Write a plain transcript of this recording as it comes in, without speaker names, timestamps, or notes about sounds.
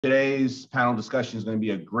Today's panel discussion is going to be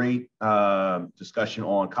a great discussion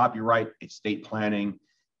on copyright, estate planning,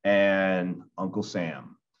 and Uncle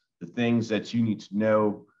Sam, the things that you need to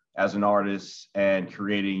know as an artist and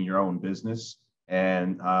creating your own business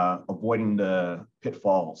and avoiding the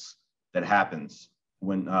pitfalls that happens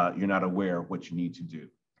when you're not aware of what you need to do.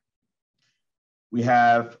 We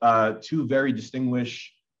have two very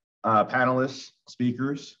distinguished panelists,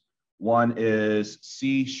 speakers. One is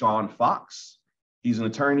C. Sean Fox. He's an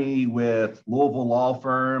attorney with Louisville law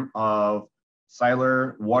firm of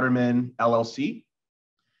Seiler Waterman, LLC.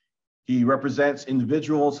 He represents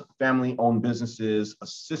individuals, family-owned businesses,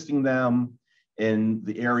 assisting them in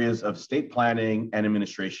the areas of estate planning and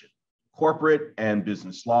administration, corporate and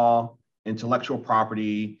business law, intellectual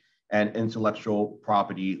property, and intellectual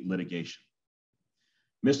property litigation.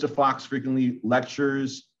 Mr. Fox frequently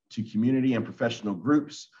lectures to community and professional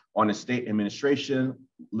groups on estate administration,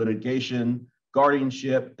 litigation,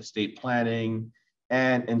 guardianship, estate planning,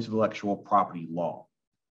 and intellectual property law.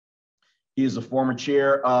 He is a former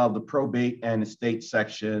chair of the probate and estate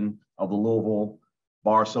section of the Louisville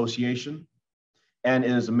Bar Association and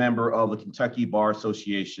is a member of the Kentucky Bar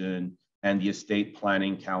Association and the Estate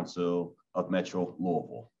Planning Council of Metro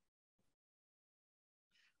Louisville.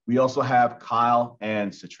 We also have Kyle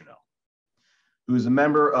Ann Citronell, who is a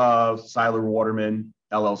member of Seiler Waterman,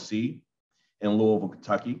 LLC in Louisville,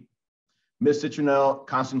 Kentucky. Ms. Citronell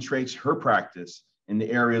concentrates her practice in the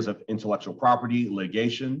areas of intellectual property,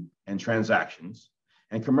 litigation, and transactions,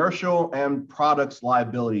 and commercial and products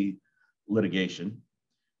liability litigation.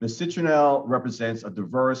 Ms. Citronell represents a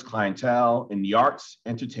diverse clientele in the arts,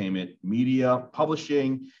 entertainment, media,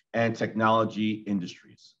 publishing, and technology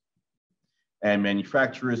industries, and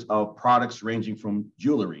manufacturers of products ranging from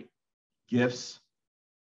jewelry, gifts,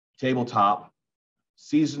 tabletop,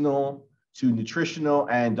 seasonal, to nutritional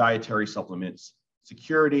and dietary supplements,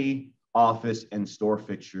 security, office and store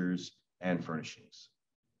fixtures, and furnishings.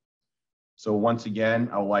 So once again,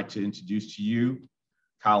 I would like to introduce to you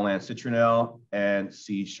Kyle Ann Citronell and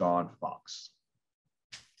C. Sean Fox.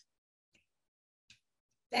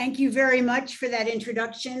 Thank you very much for that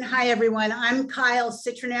introduction. Hi, everyone. I'm Kyle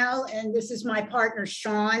Citronell, and this is my partner,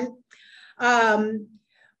 Sean.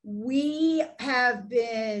 We have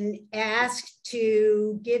been asked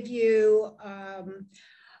to give you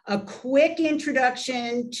a quick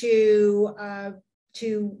introduction to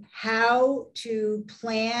how to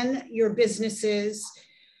plan your businesses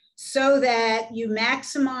so that you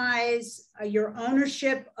maximize your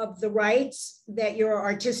ownership of the rights that your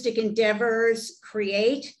artistic endeavors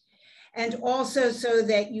create, and also so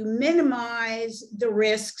that you minimize the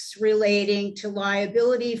risks relating to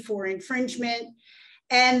liability for infringement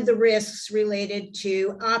and the risks related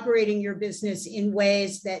to operating your business in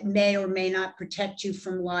ways that may or may not protect you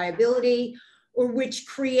from liability, or which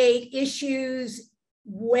create issues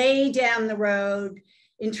way down the road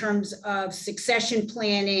in terms of succession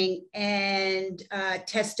planning and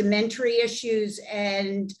testamentary issues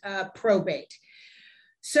and probate.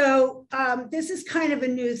 So this is kind of a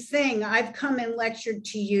new thing. I've come and lectured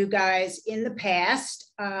to you guys in the past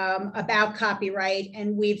about copyright,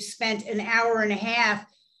 and we've spent an hour and a half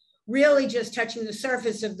really just touching the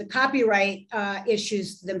surface of the copyright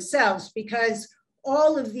issues themselves, because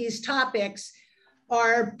all of these topics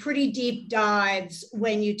are pretty deep dives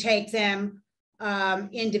when you take them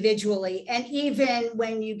individually. And even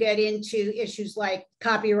when you get into issues like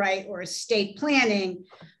copyright or estate planning,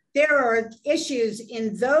 there are issues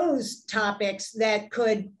in those topics that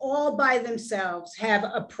could all by themselves have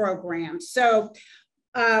a program. So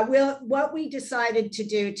what we decided to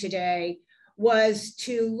do today was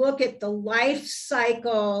to look at the life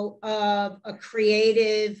cycle of a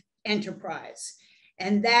creative enterprise.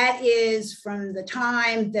 And that is from the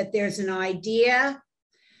time that there's an idea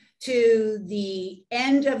to the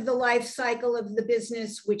end of the life cycle of the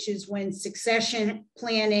business, which is when succession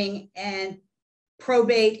planning and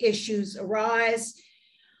probate issues arise.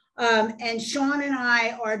 And Sean and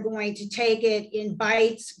I are going to take it in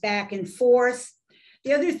bites back and forth.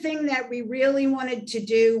 The other thing that we really wanted to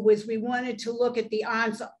do was we wanted to look at the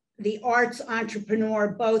arts entrepreneur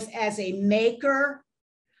both as a maker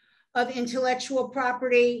of intellectual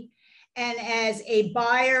property and as a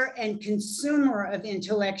buyer and consumer of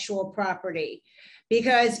intellectual property.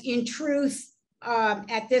 Because in truth,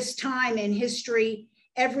 at this time in history,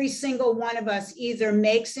 every single one of us either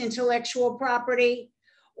makes intellectual property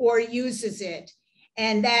or uses it.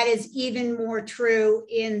 And that is even more true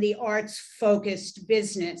in the arts-focused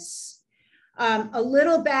business. A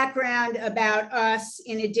little background about us,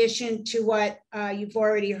 in addition to what you've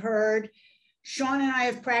already heard. Sean and I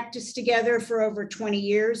have practiced together for over 20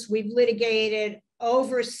 years. We've litigated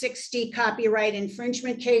over 60 copyright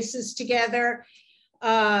infringement cases together. We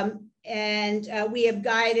have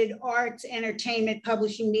guided arts, entertainment,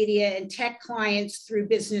 publishing, media, and tech clients through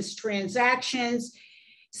business transactions,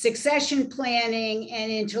 succession planning, and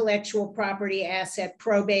intellectual property asset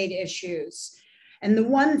probate issues. And the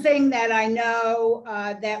one thing that I know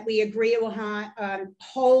that we agree on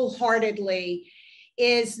wholeheartedly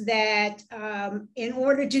is that in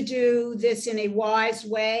order to do this in a wise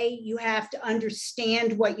way, you have to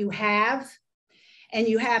understand what you have, and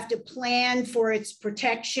you have to plan for its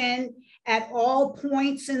protection at all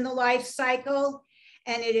points in the life cycle.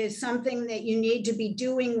 And it is something that you need to be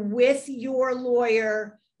doing with your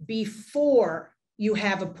lawyer before you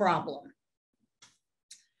have a problem.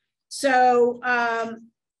 So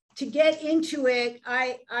to get into it,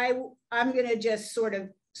 I'm going to just sort of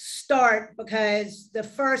start, because the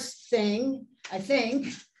first thing, I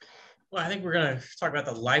think. Well, I think we're going to talk about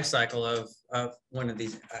the life cycle of one of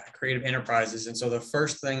these creative enterprises. And so the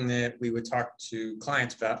first thing that we would talk to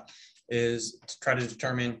clients about is to try to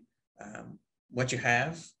determine what you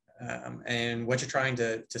have and what you're trying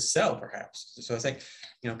to sell, perhaps. So I think,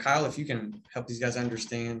 Kyle, if you can help these guys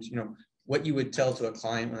understand, what you would tell to a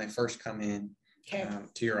client when they first come in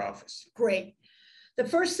to your office. Great. The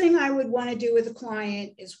first thing I would want to do with a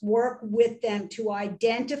client is work with them to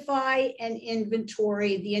identify and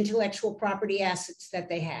inventory the intellectual property assets that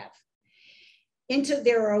they have.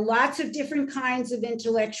 There are lots of different kinds of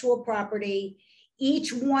intellectual property.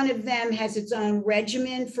 Each one of them has its own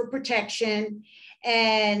regimen for protection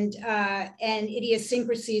and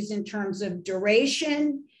idiosyncrasies in terms of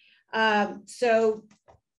duration. So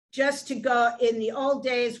just to go, in the old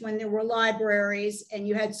days when there were libraries and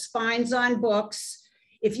you had spines on books,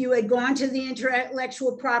 if you had gone to the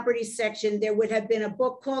intellectual property section, there would have been a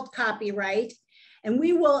book called copyright. And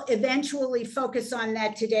we will eventually focus on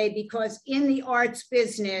that today, because in the arts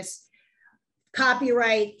business,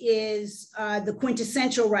 copyright is the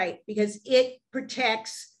quintessential right, because it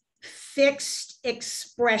protects fixed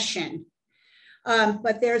expression.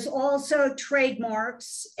 But there's also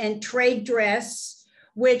trademarks and trade dress,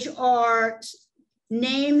 which are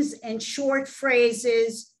names and short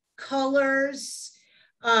phrases, colors,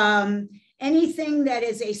 anything that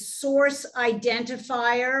is a source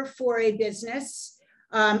identifier for a business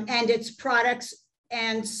and its products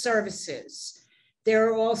and services. There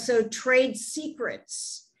are also trade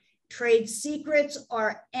secrets. Trade secrets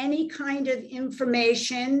are any kind of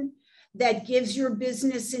information that gives your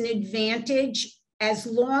business an advantage, as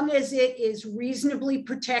long as it is reasonably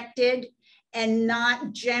protected and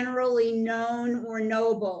not generally known or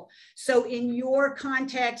knowable. So in your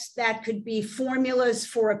context, that could be formulas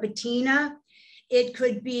for a patina. It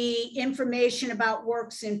could be information about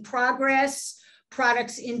works in progress,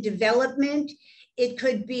 products in development. It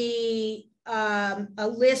could be a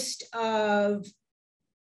list of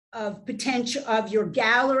potential of your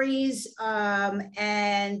galleries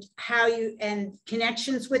and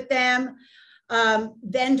connections with them.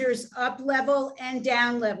 Vendors up level and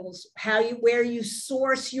down levels, where you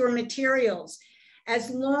source your materials. As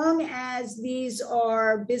long as these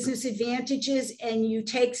are business advantages and you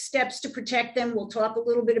take steps to protect them, we'll talk a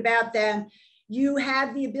little bit about them, you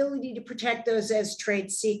have the ability to protect those as trade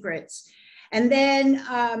secrets. And then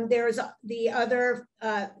there's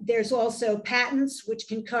also patents, which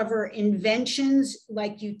can cover inventions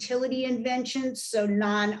like utility inventions, so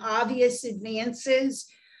non-obvious advances.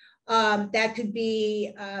 That could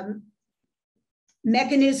be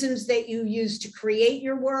mechanisms that you use to create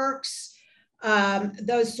your works,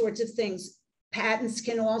 those sorts of things. Patents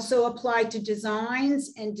can also apply to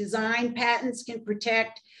designs, and design patents can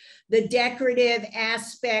protect the decorative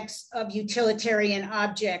aspects of utilitarian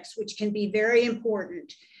objects, which can be very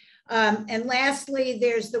important. And lastly,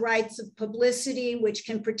 there's the rights of publicity, which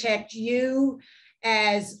can protect you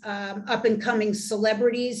as up and coming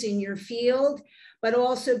celebrities in your field, but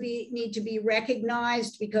also need to be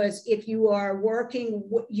recognized, because if you are working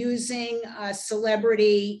using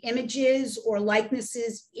celebrity images or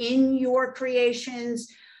likenesses in your creations,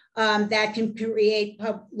 that can create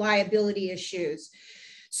liability issues.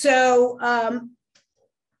 So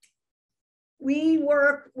we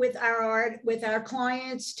work with our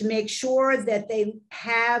clients to make sure that they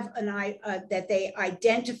have that they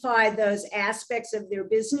identify those aspects of their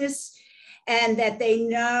business, and that they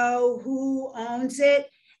know who owns it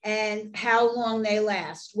and how long they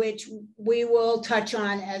last, which we will touch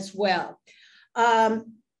on as well.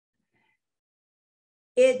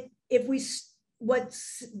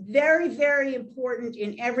 What's very, very important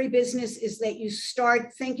in every business is that you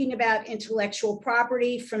start thinking about intellectual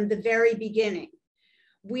property from the very beginning.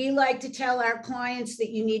 We like to tell our clients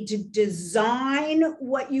that you need to design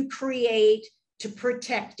what you create to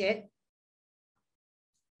protect it.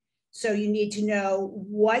 So you need to know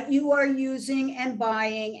what you are using and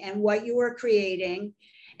buying and what you are creating,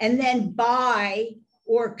 and then buy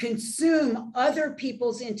or consume other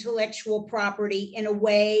people's intellectual property in a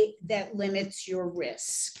way that limits your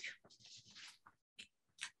risk.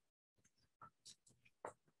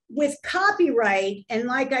 With copyright, and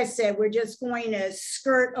like I said, we're just going to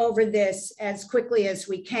skirt over this as quickly as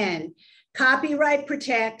we can. Copyright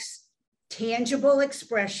protects tangible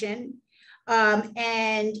expression,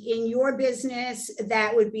 and in your business,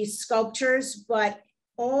 that would be sculptures, but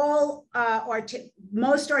all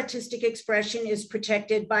most artistic expression is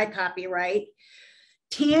protected by copyright.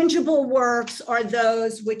 Tangible works are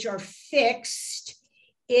those which are fixed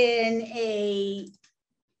in a,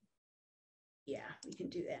 yeah, we can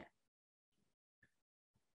do that.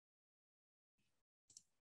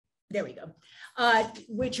 There we go.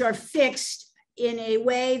 Which are fixed in a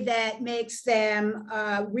way that makes them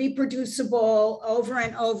reproducible over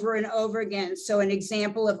and over and over again. So an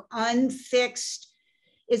example of unfixed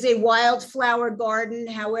is a wildflower garden,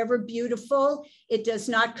 however beautiful, it does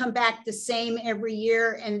not come back the same every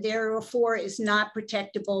year and therefore is not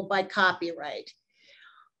protectable by copyright.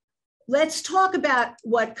 Let's talk about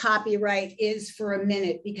what copyright is for a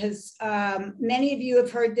minute, because many of you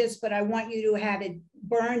have heard this, but I want you to have it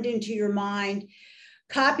burned into your mind.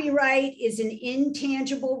 Copyright is an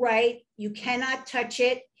intangible right. You cannot touch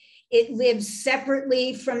it. It lives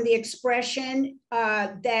separately from the expression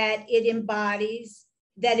that it embodies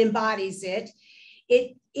it.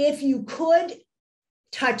 If you could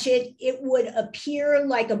touch it, it would appear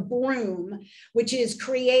like a broom, which is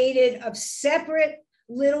created of separate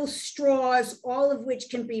little straws, all of which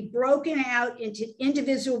can be broken out into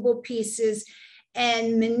indivisible pieces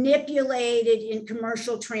and manipulated in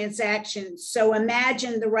commercial transactions. So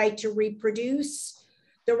imagine the right to reproduce,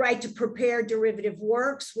 the right to prepare derivative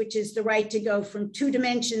works, which is the right to go from 2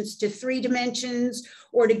 dimensions to 3 dimensions,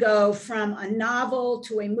 or to go from a novel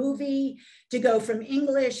to a movie, to go from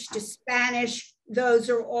English to Spanish. Those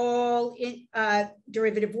are all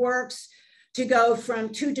derivative works. To go from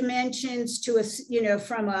 2 dimensions to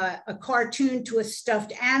from a cartoon to a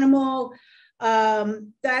stuffed animal.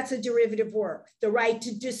 That's a derivative work. The right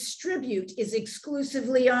to distribute is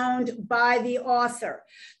exclusively owned by the author.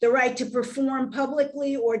 The right to perform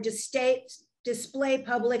publicly or display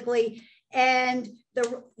publicly, and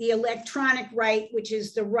the electronic right, which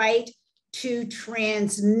is the right to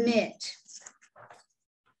transmit.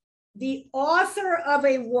 The author of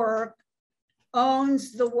a work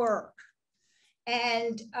owns the work.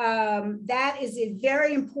 And that is a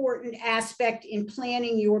very important aspect in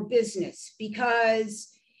planning your business, because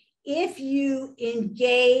if you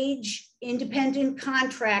engage independent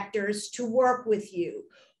contractors to work with you,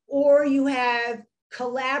 or you have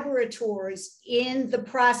collaborators in the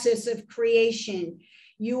process of creation,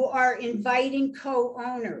 you are inviting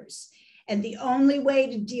co-owners. And the only way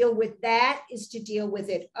to deal with that is to deal with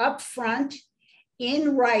it upfront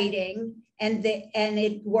in writing. And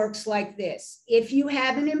it works like this. If you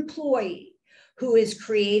have an employee who is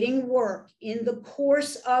creating work in the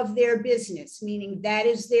course of their business, meaning that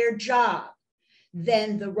is their job,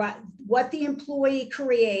 then what the employee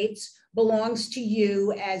creates belongs to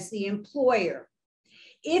you as the employer.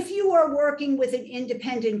 If you are working with an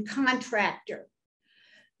independent contractor,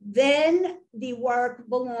 then the work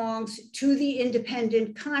belongs to the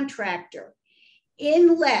independent contractor,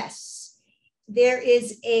 unless there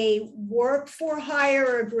is a work for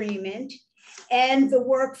hire agreement, and the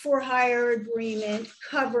work for hire agreement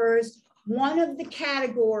covers one of the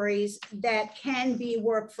categories that can be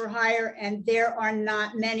work for hire, and there are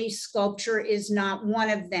not many. Sculpture is not one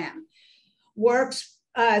of them. Works,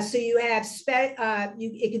 so you have,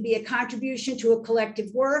 it could be a contribution to a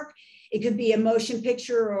collective work. It could be a motion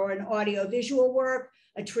picture or an audio-visual work,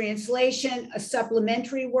 a translation, a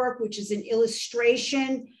supplementary work, which is an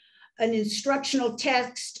illustration, an instructional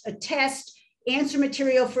text, a test, answer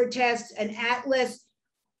material for a test, an atlas.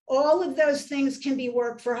 All of those things can be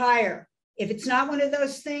work for hire. If it's not one of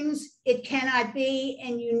those things, it cannot be,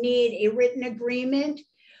 and you need a written agreement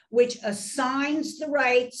which assigns the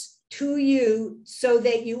rights to you so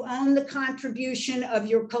that you own the contribution of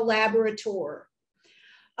your collaborator.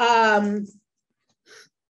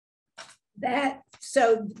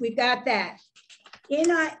 So we've got that.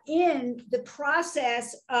 In the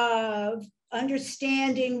process of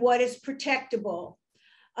understanding what is protectable,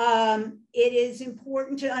 it is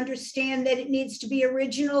important to understand that it needs to be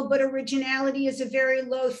original, but originality is a very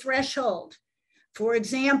low threshold. For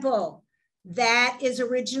example, that is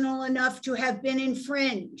original enough to have been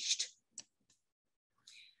infringed.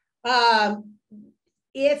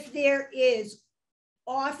 If there is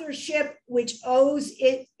authorship which owes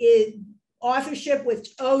its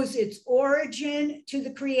origin to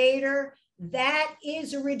the creator, that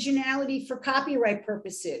is originality for copyright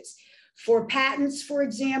purposes. For patents, for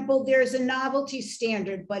example, there's a novelty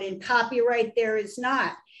standard, but in copyright there is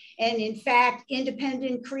not. And in fact,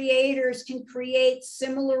 independent creators can create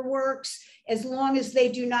similar works as long as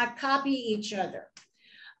they do not copy each other.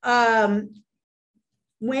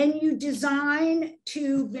 When you design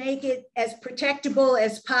to make it as protectable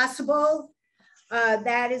as possible,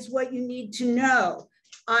 that is what you need to know.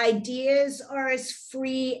 Ideas are as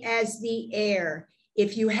free as the air.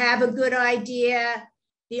 If you have a good idea,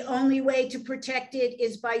 the only way to protect it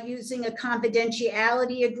is by using a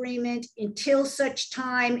confidentiality agreement until such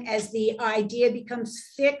time as the idea becomes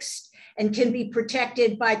fixed and can be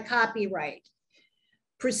protected by copyright.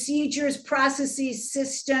 Procedures, processes,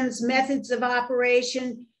 systems, methods of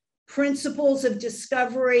operation, principles of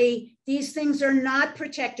discovery, these things are not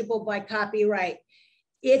protectable by copyright.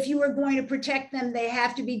 If you are going to protect them, they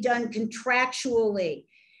have to be done contractually.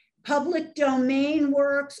 Public domain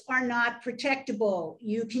works are not protectable.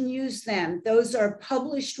 You can use them. Those are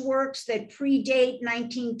published works that predate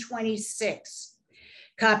 1926.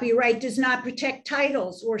 Copyright does not protect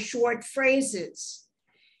titles or short phrases.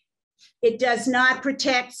 It does not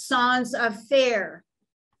protect sans affaire.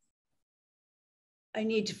 I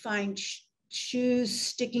need to find shoes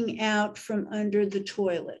sticking out from under the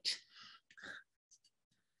toilet.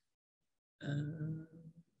 Actually,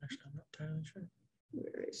 I'm not entirely sure.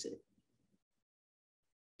 Where is it?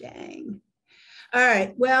 Dang. All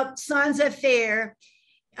right, well, sans affaire,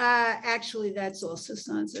 actually that's also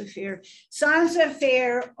sans affaire. Sans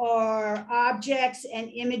affaire are objects and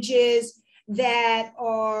images that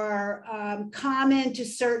are common to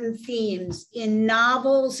certain themes. In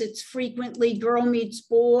novels, it's frequently girl meets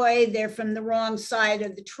boy, they're from the wrong side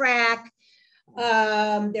of the track,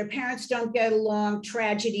 their parents don't get along,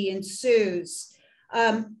 tragedy ensues.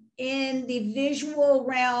 In the visual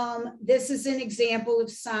realm, this is an example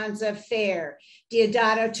of sans affaire.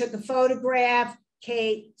 Deodato took a photograph,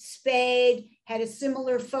 Kate Spade had a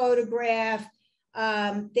similar photograph.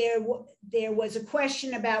 There was a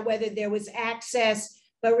question about whether there was access,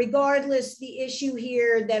 but regardless, the issue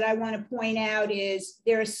here that I want to point out is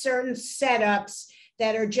there are certain setups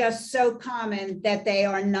that are just so common that they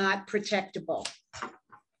are not protectable.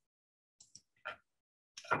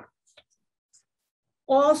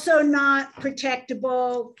 Also not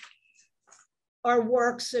protectable are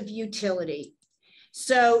works of utility.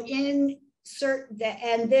 So in certain,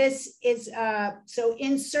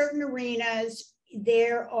 in certain arenas,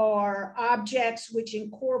 there are objects which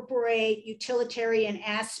incorporate utilitarian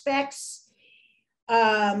aspects.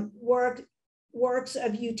 Works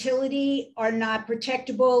of utility are not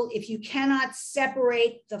protectable if you cannot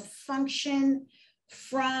separate the function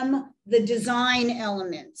from the design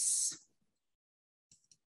elements.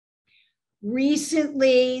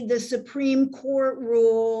 Recently, the Supreme Court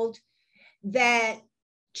ruled that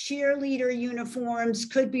cheerleader uniforms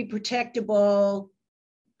could be protectable.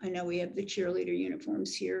 I know we have the cheerleader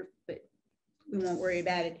uniforms here, but we won't worry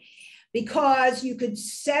about it, because you could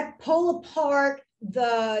pull apart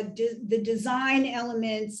the design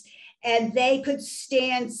elements and they could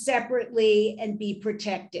stand separately and be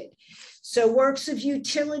protected. So works of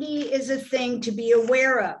utility is a thing to be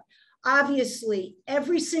aware of. Obviously,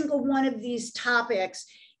 every single one of these topics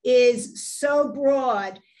is so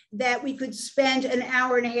broad that we could spend an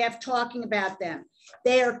hour and a half talking about them.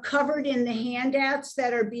 They are covered in the handouts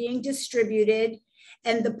that are being distributed.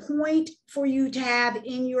 And the point for you to have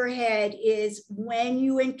in your head is when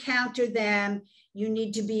you encounter them, you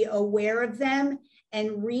need to be aware of them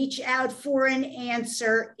and reach out for an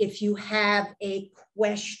answer if you have a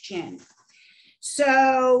question.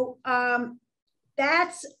 So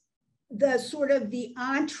that's the sort of the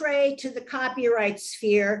entree to the copyright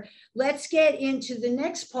sphere. Let's get into the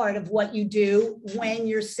next part of what you do when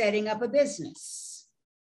you're setting up a business.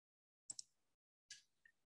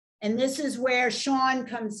 And this is where Sean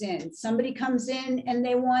comes in. Somebody comes in and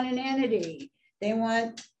they want an entity. They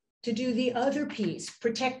want to do the other piece,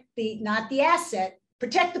 protect not the asset,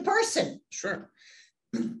 protect the person. Sure.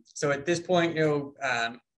 So at this point,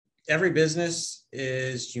 every business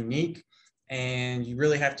is unique, and you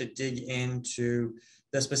really have to dig into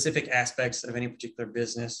the specific aspects of any particular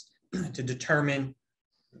business to determine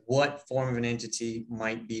what form of an entity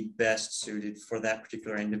might be best suited for that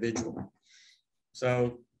particular individual.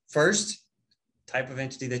 So first type of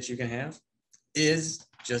entity that you can have is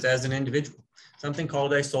just as an individual. something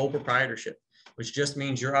called a sole proprietorship, which just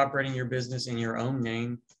means you're operating your business in your own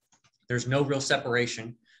name. There's no real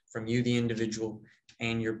separation from you, the individual,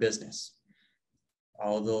 and your business.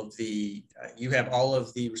 You have all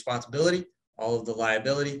of the responsibility, all of the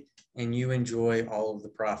liability, and you enjoy all of the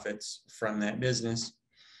profits from that business.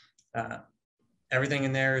 Everything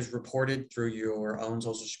in there is reported through your own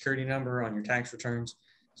social security number on your tax returns.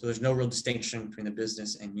 So there's no real distinction between the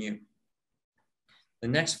business and you. The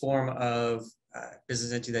next form of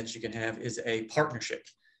business entity that you can have is a partnership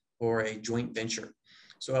or a joint venture.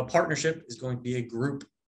 So a partnership is going to be a group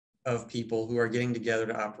of people who are getting together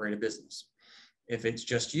to operate a business. If it's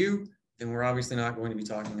just you, then we're obviously not going to be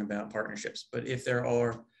talking about partnerships. But if there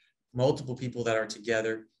are multiple people that are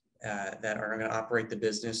together that are going to operate the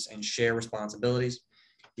business and share responsibilities,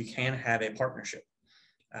 you can have a partnership.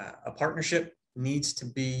 A partnership needs to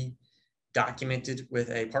be documented with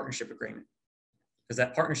a partnership agreement, because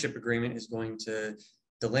that partnership agreement is going to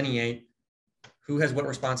delineate who has what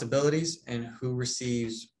responsibilities and who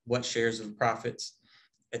receives what shares of profits,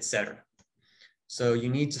 etc. So you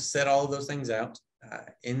need to set all of those things out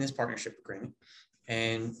in this partnership agreement.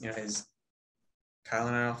 And as Kyle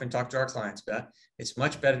and I often talk to our clients about, it's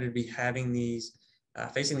much better to be having these,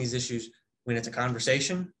 facing these issues when it's a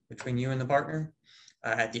conversation between you and the partner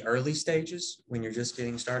at the early stages when you're just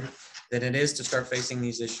getting started, than it is to start facing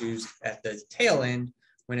these issues at the tail end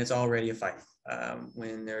when it's already a fight.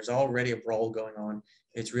 When there's already a brawl going on,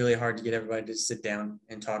 it's really hard to get everybody to sit down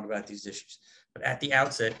and talk about these issues. But at the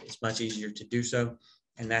outset, it's much easier to do so.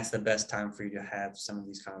 And that's the best time for you to have some of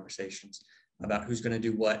these conversations about who's going to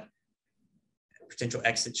do what, potential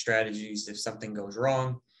exit strategies if something goes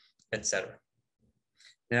wrong, etc.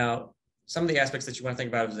 Now, some of the aspects that you want to think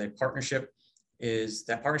about as a partnership is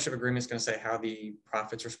that partnership agreement is going to say how the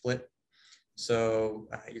profits are split. So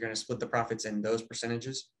you're going to split the profits in those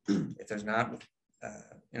percentages. If there's not,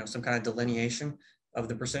 some kind of delineation of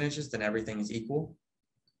the percentages, then everything is equal.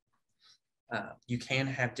 You can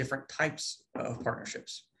have different types of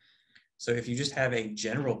partnerships. So if you just have a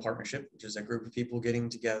general partnership, which is a group of people getting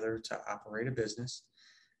together to operate a business,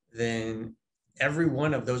 then every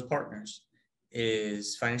one of those partners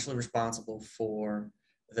is financially responsible for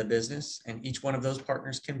the business, and each one of those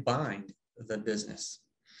partners can bind the business.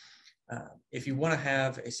 If you want to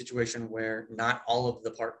have a situation where not all of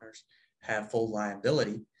the partners have full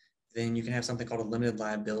liability, then you can have something called a limited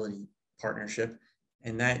liability partnership.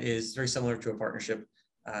 And that is very similar to a partnership,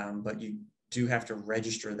 but you do have to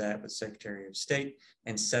register that with Secretary of State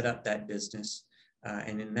and set up that business.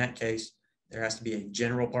 And in that case, there has to be a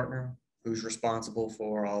general partner who's responsible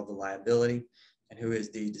for all the liability and who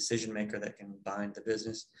is the decision maker that can bind the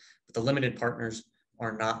business. But the limited partners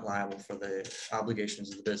are not liable for the obligations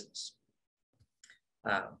of the business.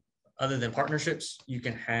 Other than partnerships, you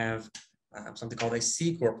can have something called a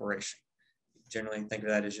C corporation. Generally think of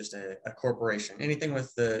that as just a corporation. Anything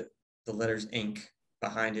with the letters Inc.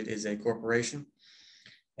 behind it is a corporation.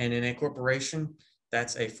 And in a corporation,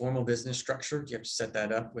 that's a formal business structure. You have to set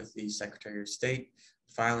that up with the Secretary of State,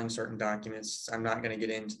 filing certain documents. I'm not going to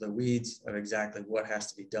get into the weeds of exactly what has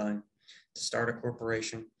to be done to start a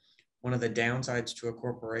corporation. One of the downsides to a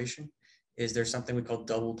corporation is there's something we call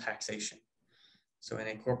double taxation. So in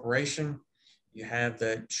a corporation, you have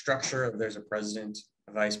the structure of there's a president,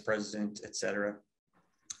 a vice president, et cetera.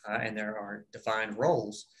 And there are defined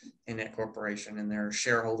roles in that corporation, and there are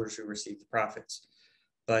shareholders who receive the profits.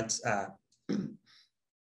 But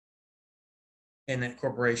in that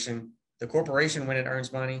corporation, the corporation, when it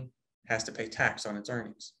earns money, has to pay tax on its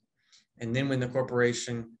earnings. And then when the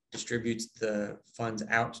corporation distributes the funds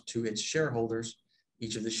out to its shareholders,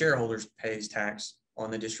 each of the shareholders pays tax on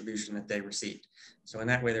the distribution that they received. So in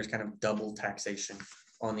that way, there's kind of double taxation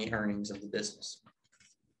on the earnings of the business.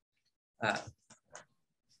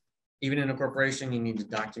 Even in a corporation, you need to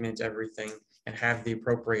document everything and have the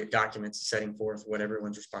appropriate documents setting forth what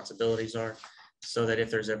everyone's responsibilities are, so that if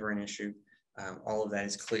there's ever an issue, all of that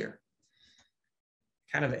is clear.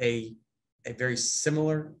 Kind of a very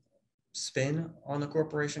similar spin on the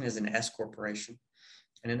corporation is an S corporation.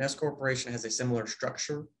 And an S corporation has a similar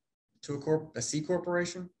structure to a C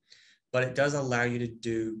corporation, but it does allow you to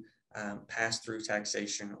do pass-through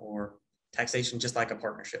taxation, or taxation just like a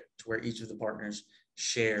partnership, to where each of the partners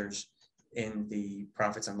shares in the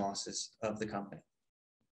profits and losses of the company.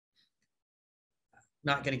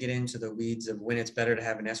 Not going to get into the weeds of when it's better to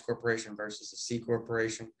have an S corporation versus a C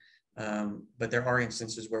corporation, but there are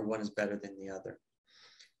instances where one is better than the other.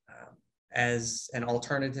 As an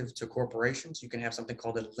alternative to corporations, you can have something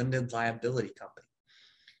called a limited liability company.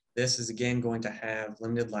 This is again going to have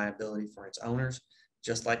limited liability for its owners,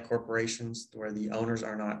 just like corporations, where the owners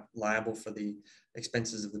are not liable for the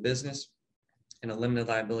expenses of the business. In a limited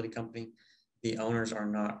liability company, the owners are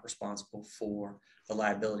not responsible for the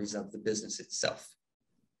liabilities of the business itself.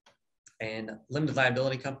 And limited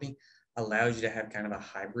liability company allows you to have kind of a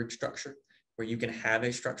hybrid structure where you can have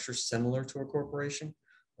a structure similar to a corporation,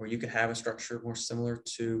 or you could have a structure more similar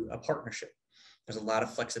to a partnership. There's a lot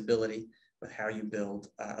of flexibility with how you build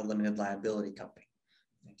a limited liability company.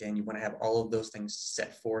 Again, you want to have all of those things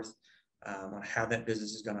set forth on how that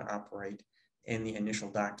business is going to operate in the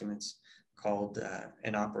initial documents called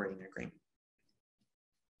an operating agreement.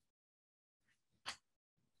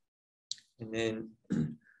 And then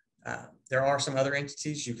there are some other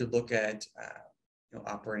entities you could look at,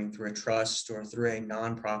 operating through a trust or through a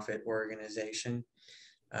nonprofit organization.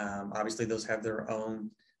 Obviously, those have their own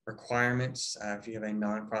requirements. If you have a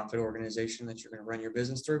nonprofit organization that you're going to run your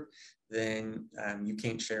business through, then you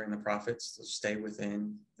can't share in the profits. They'll stay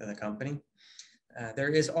within the company. There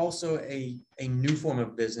is also a new form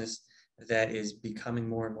of business that is becoming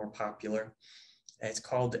more and more popular. It's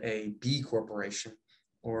called a B corporation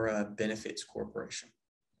or a benefits corporation.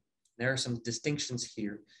 There are some distinctions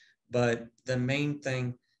here, but the main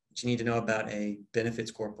thing that you need to know about a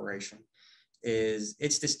benefits corporation is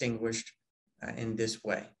it's distinguished in this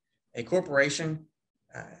way. A corporation,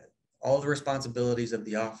 all the responsibilities of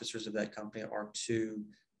the officers of that company are to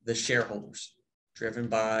the shareholders, driven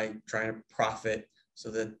by trying to profit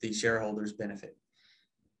so that the shareholders benefit.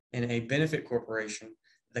 In a benefit corporation,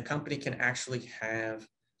 the company can actually have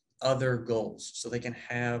other goals. So they can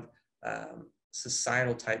have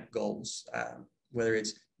societal type goals, whether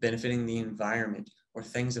it's benefiting the environment or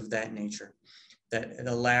things of that nature, that it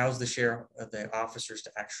allows the officers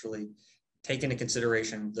to actually take into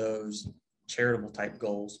consideration those charitable type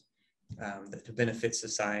goals that to benefit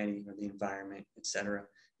society or the environment, et cetera,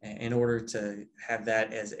 in order to have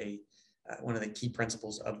that as one of the key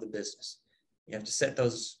principles of the business. You have to set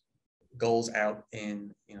those goals out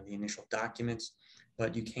in the initial documents,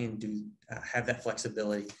 but you can have that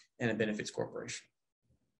flexibility in a benefits corporation.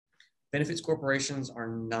 Benefits corporations are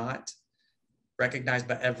not recognized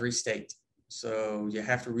by every state. So you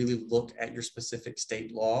have to really look at your specific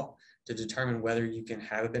state law to determine whether you can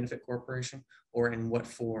have a benefit corporation or in what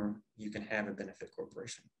form you can have a benefit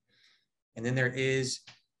corporation. And then there is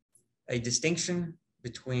a distinction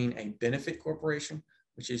between a benefit corporation,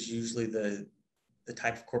 which is usually the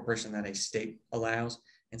type of corporation that a state allows,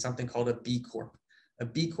 and something called a B Corp. A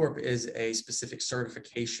B Corp is a specific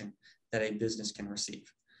certification that a business can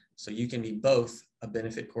receive. So you can be both a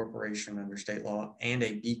benefit corporation under state law and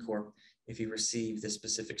a B Corp if you receive this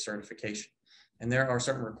specific certification. And there are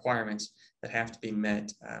certain requirements that have to be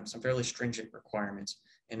met, some fairly stringent requirements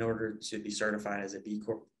in order to be certified as a B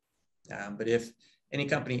Corp. But if any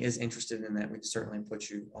company is interested in that, we can certainly put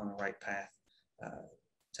you on the right path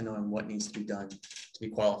to knowing what needs to be done to be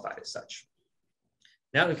qualified as such.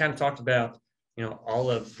 Now we kind of talked about, all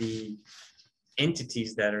of the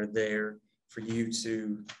entities that are there for you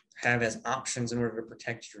to have as options in order to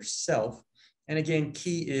protect yourself. And again,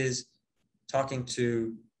 key is talking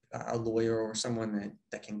to a lawyer or someone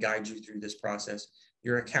that can guide you through this process.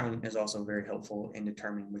 Your accountant is also very helpful in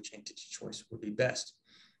determining which entity choice would be best.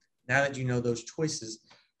 Now that you know those choices,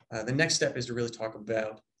 the next step is to really talk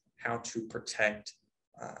about how to protect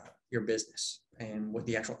your business and what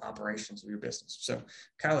the actual operations of your business. So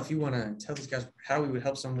Kyle, if you want to tell these guys how we would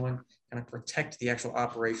help someone kind of protect the actual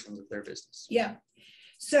operations of their business. Yeah.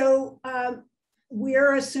 So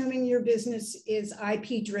we're assuming your business is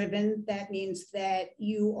IP driven. That means that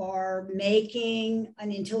you are making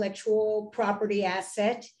an intellectual property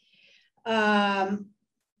asset and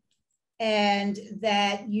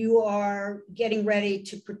that you are getting ready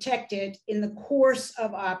to protect it in the course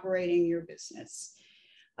of operating your business.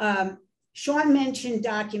 Sean mentioned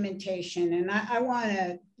documentation, and I want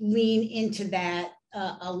to lean into that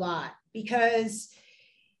a lot because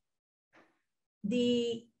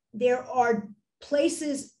there are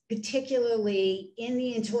places, particularly in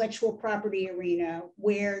the intellectual property arena,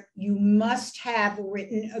 where you must have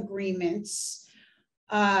written agreements,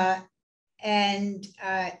 and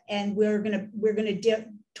we're gonna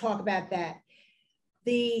talk about that.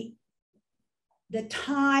 The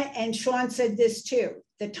time, and Sean said this too,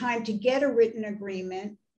 the time to get a written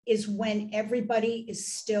agreement is when everybody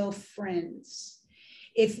is still friends.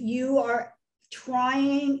 If you are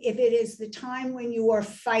if it is the time when you are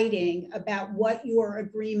fighting about what your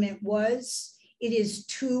agreement was, it is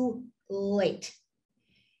too late.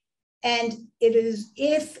 And it is,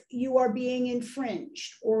 if you are being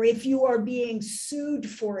infringed or if you are being sued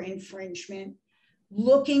for infringement,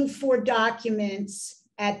 looking for documents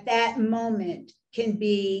at that moment can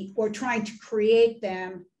be, or trying to create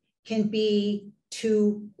them can be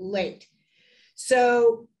too late.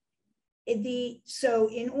 So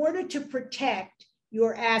in order to protect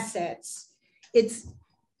your assets,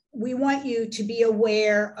 we want you to be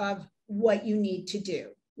aware of what you need to do.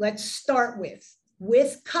 Let's start with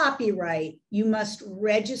copyright, you must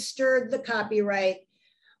register the copyright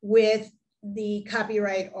with the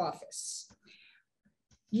Copyright Office.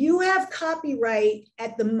 You have copyright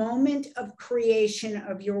at the moment of creation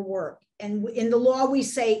of your work. And in the law, we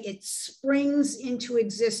say it springs into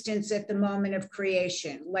existence at the moment of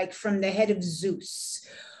creation, like from the head of Zeus.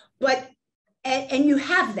 And you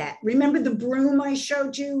have that. Remember the broom I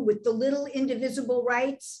showed you with the little indivisible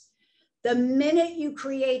rights? The minute you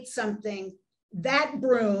create something, that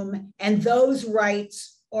broom and those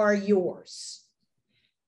rights are yours.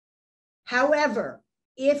 However,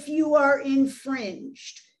 if you are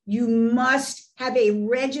infringed, you must have a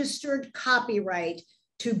registered copyright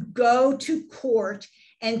to go to court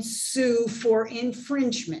and sue for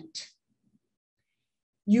infringement.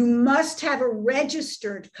 You must have a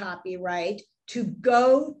registered copyright to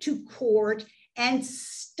go to court and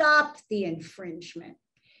stop the infringement.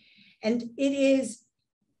 And it is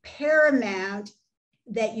paramount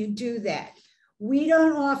that you do that. We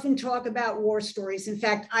don't often talk about war stories. In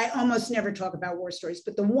fact, I almost never talk about war stories,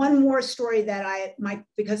 but the one war story that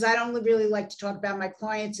because I don't really like to talk about my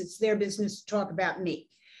clients, it's their business to talk about me.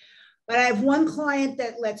 But I have one client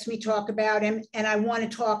that lets me talk about him, and I want to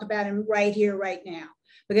talk about him right here, right now,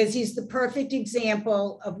 because he's the perfect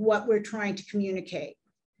example of what we're trying to communicate.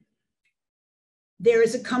 There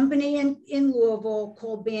is a company in Louisville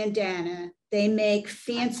called Bandana. They make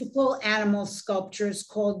fanciful animal sculptures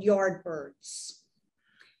called Yardbirds.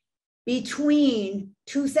 Between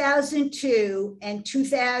 2002 and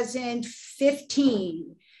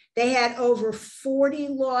 2015, they had over 40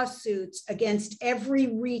 lawsuits against every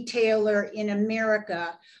retailer in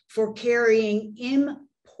America for carrying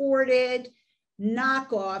imported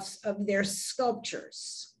knockoffs of their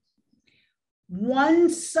sculptures. One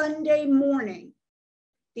Sunday morning,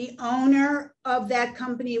 the owner of that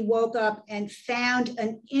company woke up and found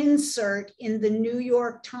an insert in the New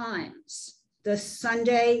York Times, the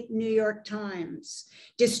Sunday New York Times,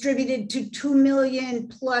 distributed to 2 million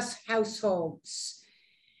plus households.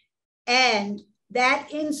 And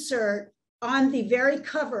that insert on the very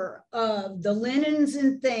cover of the Linens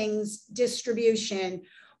and Things distribution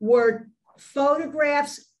were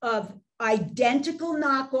photographs of identical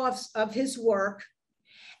knockoffs of his work,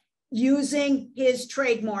 using his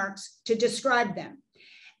trademarks to describe them.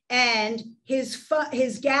 And his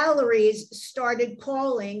galleries started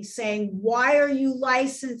calling saying, why are you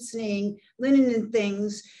licensing Linen and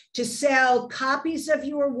Things to sell copies of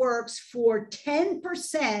your works for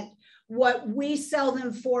 10% what we sell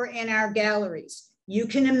them for in our galleries? You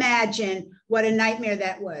can imagine what a nightmare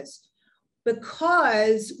that was.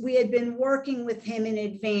 Because we had been working with him in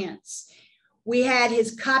advance. We had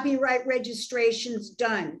his copyright registrations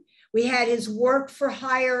done. We had his work for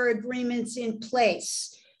hire agreements in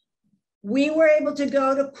place. We were able to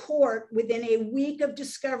go to court within a week of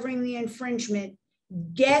discovering the infringement,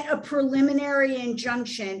 get a preliminary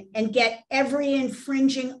injunction, and get every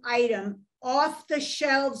infringing item off the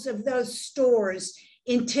shelves of those stores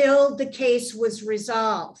until the case was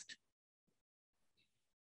resolved.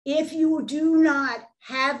 If you do not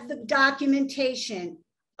have the documentation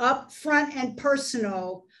upfront and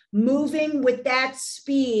personal, moving with that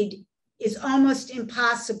speed is almost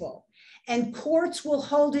impossible. And courts will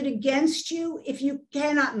hold it against you if you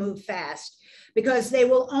cannot move fast, because they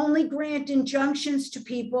will only grant injunctions to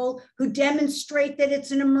people who demonstrate that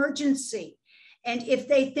it's an emergency. And if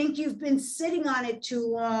they think you've been sitting on it too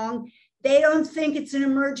long, they don't think it's an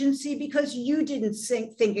emergency because you didn't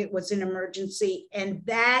think it was an emergency. And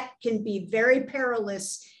that can be very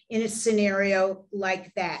perilous in a scenario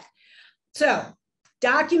like that. So,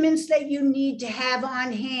 documents that you need to have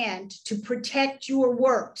on hand to protect your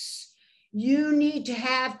works. You need to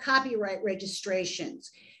have copyright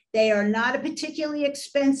registrations. They are not a particularly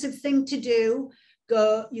expensive thing to do.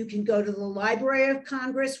 You can go to the Library of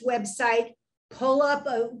Congress website, pull up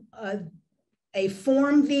a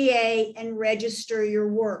Form VA and register your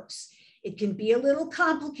works. It can be a little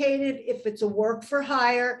complicated if it's a work for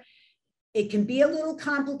hire. It can be a little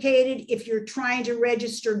complicated if you're trying to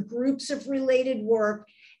register groups of related work.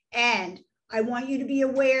 And I want you to be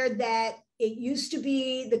aware that it used to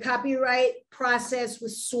be the copyright process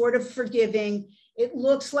was sort of forgiving. It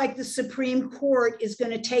looks like the Supreme Court is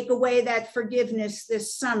going to take away that forgiveness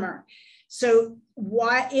this summer. So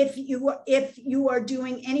if you are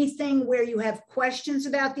doing anything where you have questions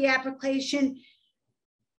about the application,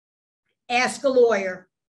 ask a lawyer.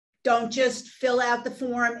 Don't just fill out the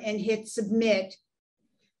form and hit submit.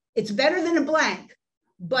 It's better than a blank,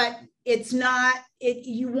 but it's not,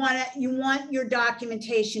 you want your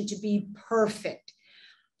documentation to be perfect.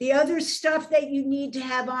 The other stuff that you need to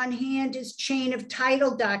have on hand is chain of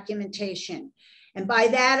title documentation. And by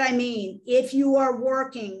that, I mean, if you are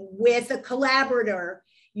working with a collaborator,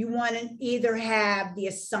 you want to either have the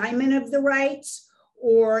assignment of the rights,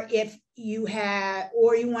 or if you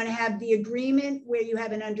want to have the agreement where you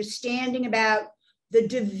have an understanding about the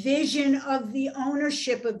division of the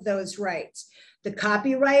ownership of those rights. The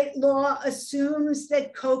copyright law assumes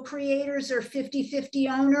that co-creators are 50-50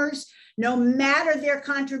 owners, no matter their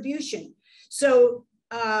contribution. So,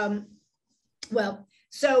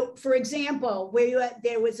 so for example, where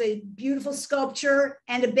there was a beautiful sculpture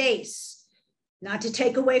and a base, not to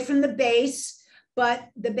take away from the base, but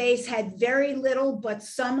the base had very little but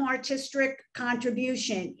some artistic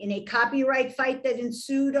contribution. In a copyright fight that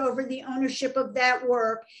ensued over the ownership of that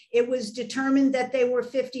work, it was determined that they were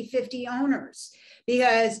 50-50 owners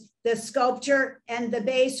because the sculpture and the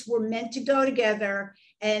base were meant to go together,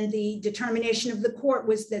 and the determination of the court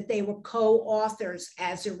was that they were co-authors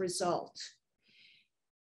as a result.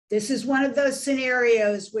 This is one of those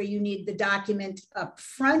scenarios where you need the document up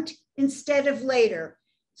front instead of later,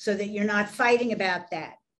 so that you're not fighting about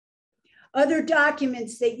that. Other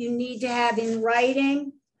documents that you need to have in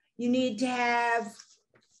writing, you need to have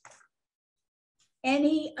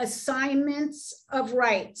any assignments of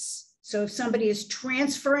rights. So if somebody is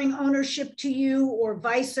transferring ownership to you or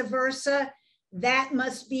vice versa, that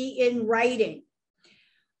must be in writing.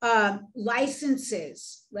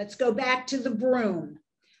 Licenses, let's go back to the broom.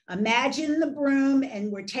 Imagine the broom,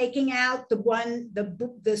 and we're taking out the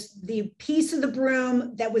piece of the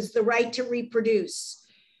broom that was the right to reproduce.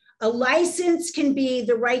 A license can be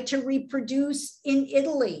the right to reproduce in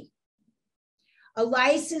Italy. A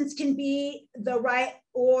license can be the right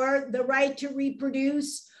to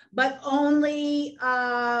reproduce, but only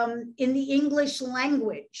in the English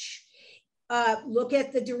language. Look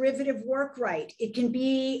at the derivative work right. It can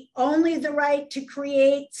be only the right to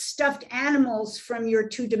create stuffed animals from your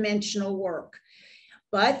two-dimensional work,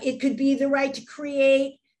 but it could be the right to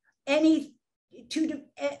create and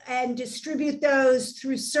distribute those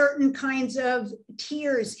through certain kinds of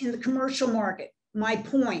tiers in the commercial market. My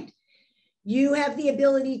point, you have the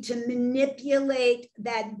ability to manipulate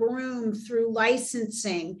that broom through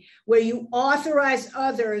licensing, where you authorize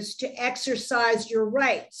others to exercise your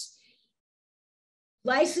rights.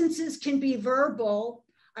 Licenses can be verbal.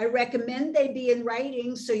 I recommend they be in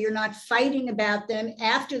writing so you're not fighting about them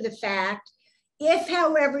after the fact. If,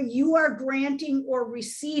 however, you are granting or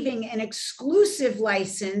receiving an exclusive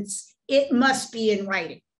license, it must be in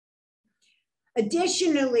writing.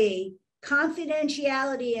 Additionally,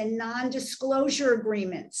 confidentiality and non-disclosure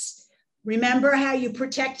agreements. Remember how you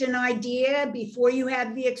protect an idea before you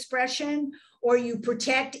have the expression, or you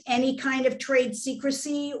protect any kind of trade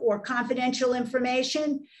secrecy or confidential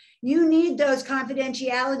information? You need those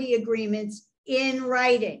confidentiality agreements in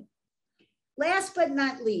writing. Last but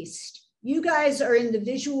not least, you guys are in the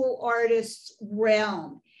visual artists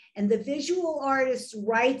realm, and the Visual Artists'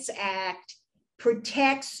 Rights Act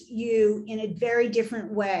protects you in a very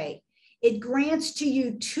different way. It grants to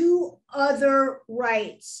you two other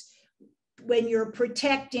rights when you're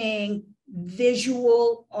protecting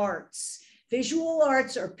visual arts. Visual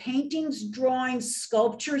arts are paintings, drawings,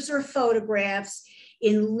 sculptures, or photographs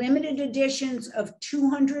in limited editions of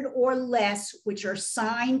 200 or less, which are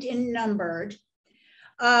signed and numbered.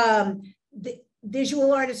 The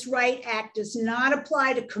Visual Artists' Rights Act does not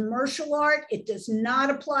apply to commercial art. It does not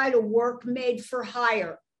apply to work made for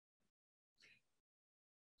hire.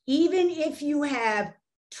 Even if you have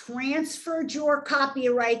transferred your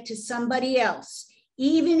copyright to somebody else,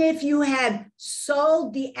 even if you had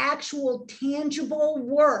sold the actual tangible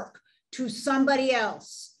work to somebody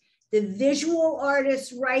else, the Visual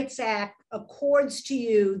Artists' Rights Act accords to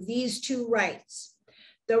you these two rights: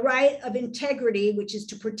 the right of integrity, which is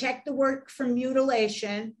to protect the work from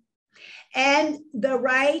mutilation, and the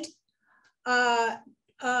right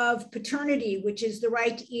of paternity, which is the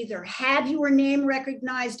right to either have your name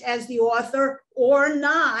recognized as the author or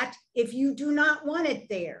not if you do not want it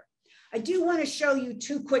there. I do want to show you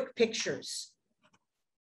two quick pictures.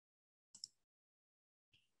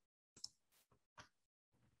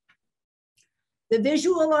 The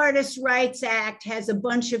Visual Artists' Rights Act has a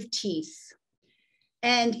bunch of teeth,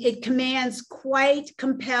 and it commands quite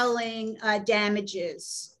compelling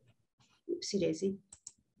damages. Oopsie daisy.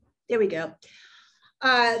 There we go.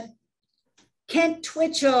 Kent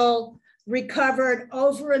Twitchell recovered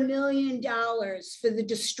over $1 million for the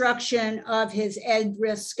destruction of his Ed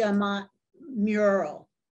Risca mural.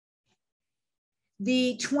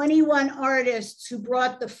 The 21 artists who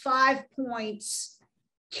brought the 5 points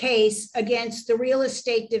case against the real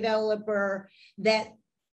estate developer that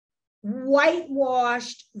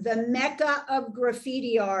whitewashed the mecca of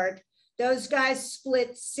graffiti art, those guys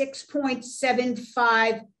split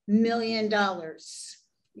 $6.75 million. You can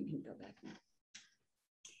go back now.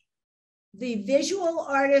 The Visual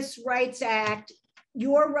Artists' Rights Act,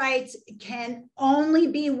 your rights can only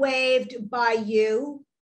be waived by you,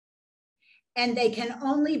 and they can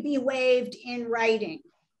only be waived in writing.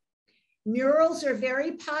 Murals are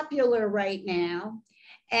very popular right now,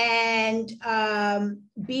 and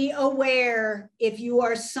be aware if you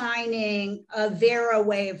are signing a VERA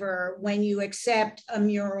waiver when you accept a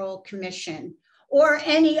mural commission, or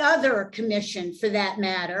any other commission for that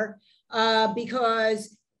matter,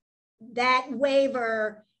 because that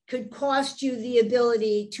waiver could cost you the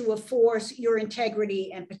ability to enforce your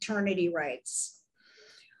integrity and paternity rights.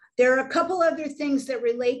 There are a couple other things that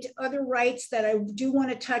relate to other rights that I do want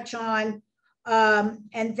to touch on,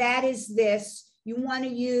 and that is this. You want to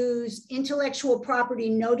use intellectual property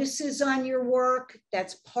notices on your work.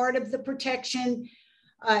 That's part of the protection.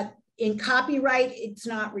 In copyright, it's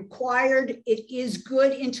not required. It is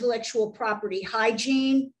good intellectual property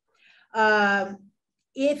hygiene.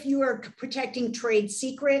 If you are protecting trade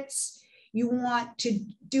secrets, you want to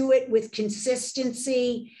do it with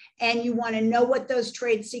consistency, and you want to know what those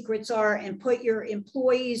trade secrets are and put your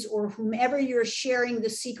employees or whomever you're sharing the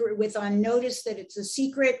secret with on notice that it's a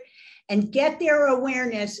secret, and get their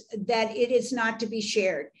awareness that it is not to be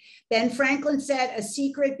shared. Ben Franklin said a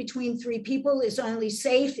secret between 3 people is only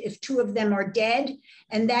safe if 2 of them are dead,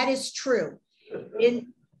 and that is true.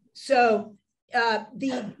 So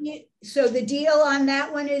the deal on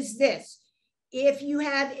that one is this: if you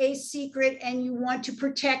have a secret and you want to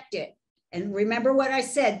protect it, and remember what I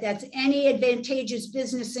said, that's any advantageous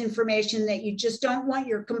business information that you just don't want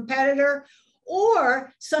your competitor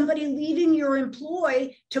or somebody leaving your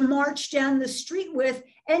employee to march down the street with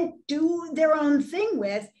and do their own thing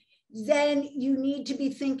with, then you need to be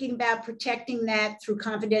thinking about protecting that through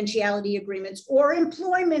confidentiality agreements or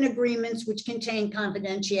employment agreements, which contain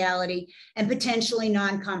confidentiality and potentially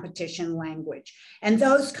non-competition language. And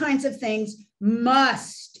those kinds of things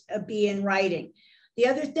must be in writing. The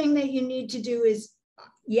other thing that you need to do is,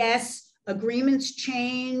 yes, agreements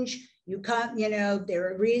change. There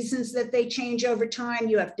are reasons that they change over time.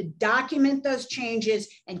 You have to document those changes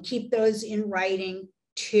and keep those in writing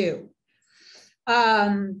too.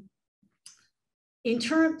 So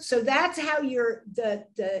that's how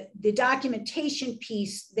the documentation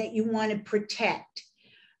piece that you want to protect.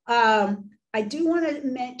 I do want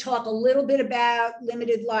to talk a little bit about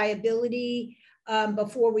limited liability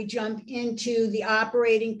before we jump into the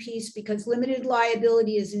operating piece, because limited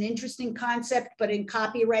liability is an interesting concept, but in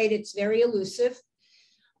copyright, it's very elusive.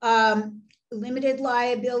 Limited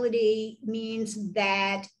liability means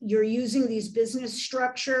that you're using these business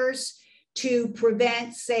structures to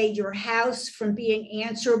prevent, say, your house from being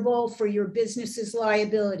answerable for your business's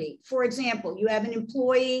liability. For example, you have an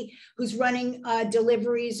employee who's running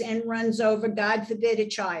deliveries and runs over, God forbid, a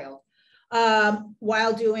child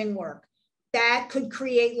while doing work. That could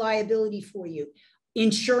create liability for you.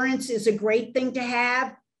 Insurance is a great thing to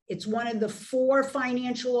have. It's one of the 4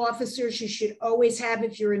 financial officers you should always have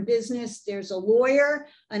if you're in business. There's a lawyer,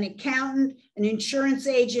 an accountant, an insurance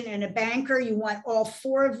agent, and a banker. You want all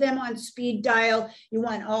 4 of them on speed dial. You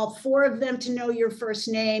want all 4 of them to know your first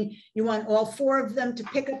name. You want all 4 of them to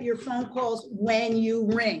pick up your phone calls when you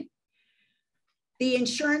ring. The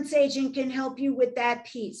insurance agent can help you with that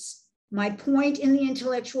piece. My point in the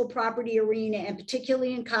intellectual property arena, and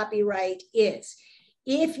particularly in copyright, is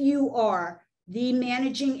if you are the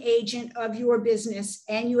managing agent of your business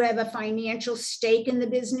and you have a financial stake in the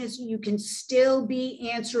business, you can still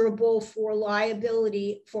be answerable for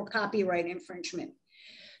liability for copyright infringement.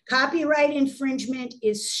 Copyright infringement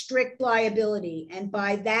is strict liability. And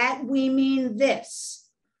by that, we mean this: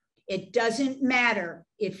 it doesn't matter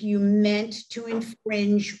if you meant to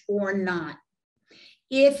infringe or not.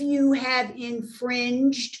 If you have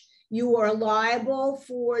infringed, you are liable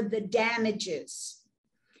for the damages.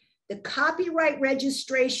 The copyright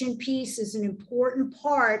registration piece is an important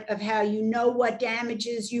part of how you know what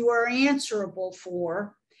damages you are answerable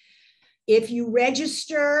for. If you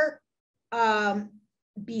register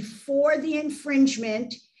before the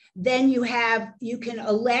infringement, then you can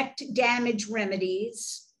elect damage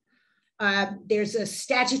remedies. There's a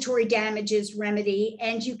statutory damages remedy,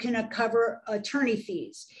 and you can cover attorney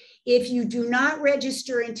fees. If you do not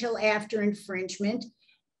register until after infringement,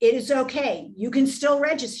 it is okay. You can still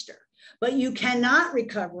register, but you cannot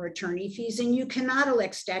recover attorney fees and you cannot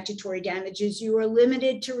elect statutory damages. You are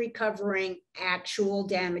limited to recovering actual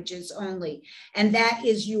damages only. And that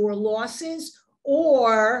is your losses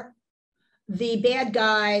or the bad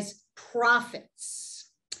guy's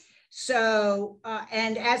profits. So,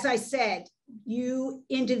 and as I said, you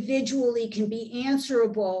individually can be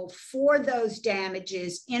answerable for those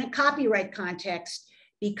damages in a copyright context,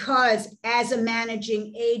 because as a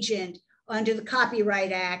managing agent under the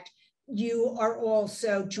Copyright Act, you are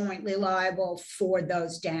also jointly liable for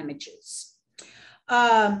those damages.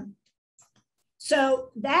 So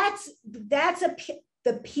that's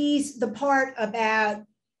the part about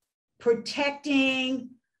protecting,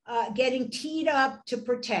 getting teed up to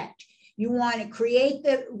protect. You want to create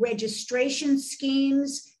the registration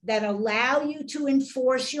schemes that allow you to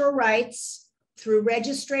enforce your rights through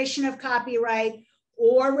registration of copyright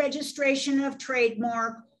or registration of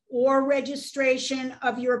trademark or registration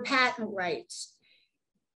of your patent rights.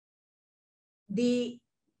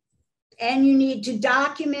 And you need to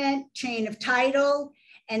document chain of title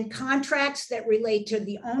and contracts that relate to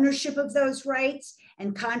the ownership of those rights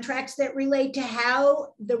and contracts that relate to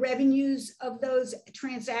how the revenues of those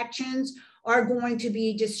transactions are going to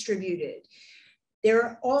be distributed. There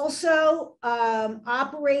are also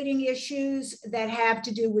operating issues that have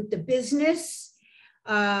to do with the business.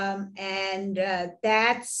 That's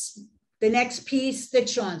the next piece that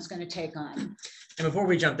Sean's going to take on. And before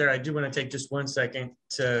we jump there, I do want to take just 1 second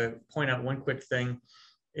to point out one quick thing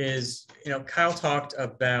is, Kyle talked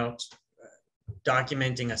about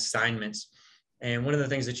documenting assignments. And one of the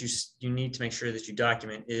things that you need to make sure that you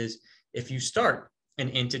document is if you start an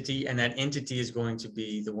entity and that entity is going to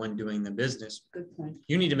be the one doing the business. Good point.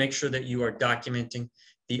 You need to make sure that you are documenting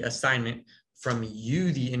the assignment from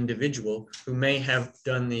you, the individual who may have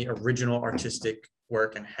done the original artistic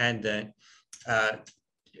work and had that.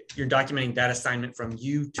 You're documenting that assignment from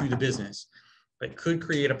you to the business. But could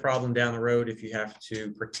create a problem down the road if you have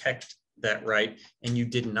to protect that right and you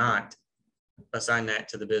did not assign that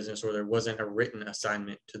to the business, or there wasn't a written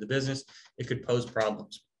assignment to the business. It could pose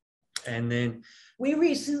problems. And then we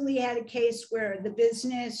recently had a case where the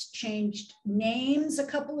business changed names a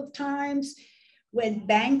couple of times, went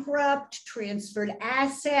bankrupt, transferred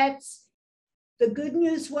assets. The good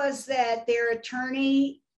news was that their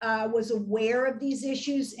attorney was aware of these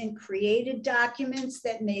issues and created documents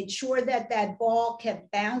that made sure that that ball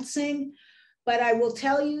kept bouncing. But I will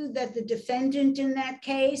tell you that the defendant in that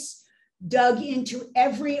case dug into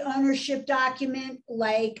every ownership document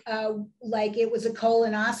like it was a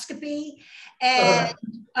colonoscopy, and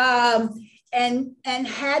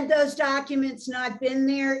had those documents not been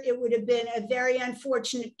there, it would have been a very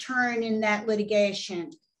unfortunate turn in that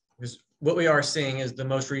litigation. Because what we are seeing is the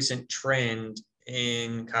most recent trend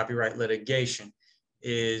in copyright litigation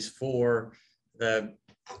is for the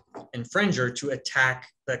infringer to attack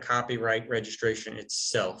the copyright registration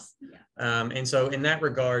itself. Yeah. And so in that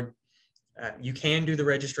regard, you can do the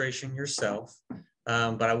registration yourself,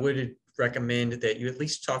 but I would recommend that you at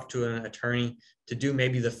least talk to an attorney to do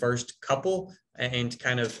maybe the first couple and to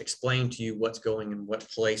kind of explain to you what's going in what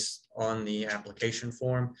place on the application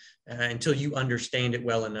form until you understand it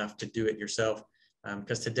well enough to do it yourself.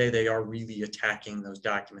 Because today they are really attacking those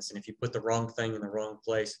documents. And if you put the wrong thing in the wrong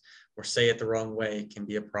place or say it the wrong way, it can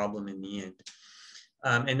be a problem in the end.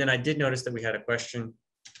 And then I did notice that we had a question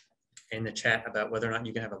in the chat about whether or not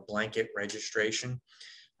you can have a blanket registration.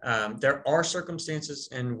 There are circumstances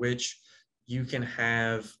in which you can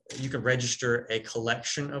register a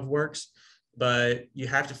collection of works, but you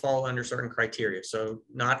have to fall under certain criteria. So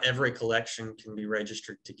not every collection can be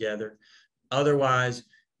registered together. Otherwise,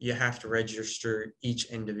 you have to register each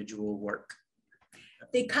individual work.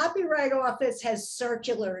 The Copyright Office has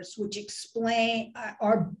circulars which explain,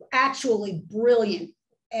 are actually brilliant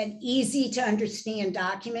and easy to understand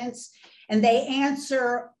documents, and they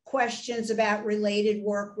answer questions about related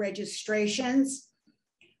work registrations.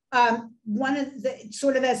 One of the,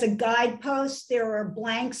 sort of as a guidepost, there are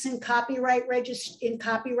blanks in copyright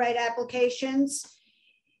applications.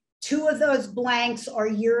 2 of those blanks are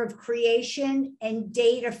year of creation and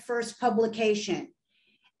date of first publication.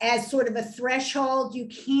 As sort of a threshold,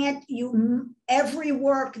 every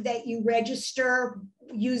work that you register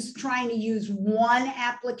trying to use one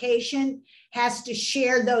application has to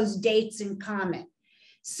share those dates in common.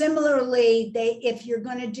 Similarly, if you're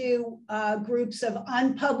going to do groups of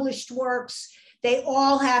unpublished works, they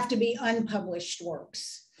all have to be unpublished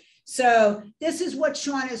works. So this is what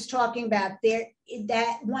Sean is talking about there,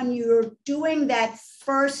 that when you're doing that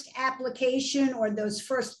first application or those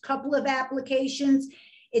first couple of applications,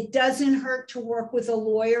 it doesn't hurt to work with a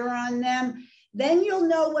lawyer on them. Then you'll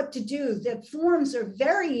know what to do. The forms are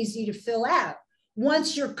very easy to fill out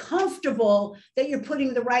once you're comfortable that you're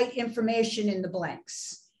putting the right information in the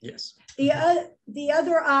blanks. Yes. The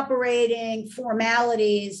other operating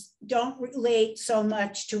formalities don't relate so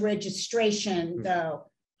much to registration, though.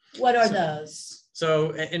 What are those?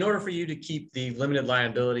 So in order for you to keep the limited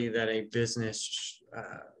liability that a business,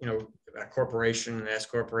 a corporation, an S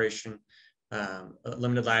corporation, a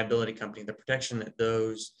limited liability company, the protection that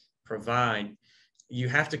those provide, you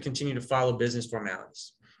have to continue to follow business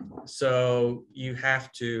formalities. So you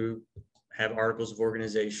have to have articles of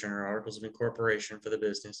organization or articles of incorporation for the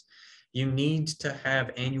business. You need to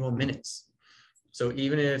have annual minutes. So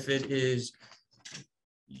even if it is,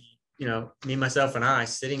 me, myself, and I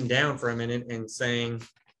sitting down for a minute and saying,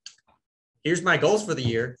 here's my goals for the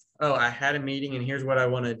year. Oh, I had a meeting and here's what I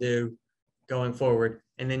want to do going forward,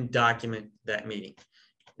 and then document that meeting.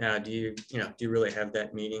 Now, do you really have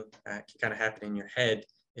that meeting? It can kind of happen in your head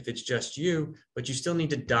if it's just you, but you still need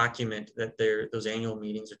to document that those annual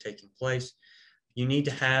meetings are taking place. You need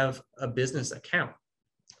to have a business account.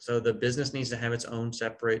 So the business needs to have its own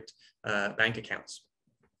separate bank accounts.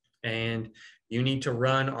 And you need to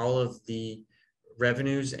run all of the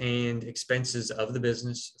revenues and expenses of the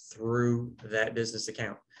business through that business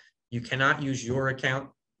account. You cannot use your account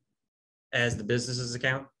as the business's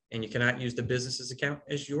account, and you cannot use the business's account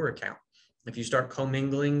as your account. If you start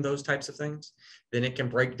commingling those types of things, then it can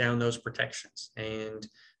break down those protections. And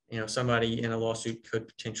somebody in a lawsuit could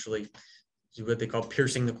potentially do what they call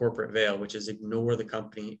piercing the corporate veil, which is ignore the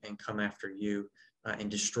company and come after you and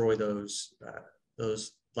destroy those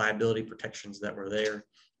liability protections that were there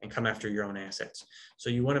and come after your own assets. So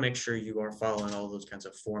you want to make sure you are following all those kinds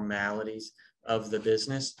of formalities of the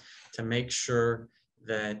business to make sure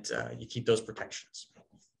that you keep those protections.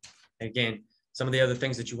 And again, some of the other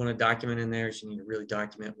things that you want to document in there is you need to really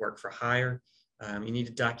document work for hire. You need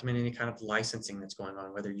to document any kind of licensing that's going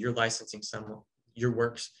on, whether you're licensing your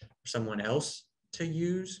works for someone else to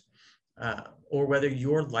use, or whether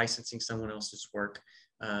you're licensing someone else's work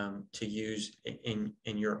to use in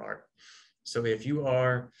your art. So if you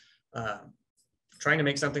are trying to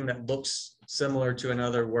make something that looks similar to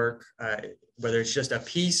another work, whether it's just a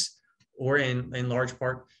piece or in large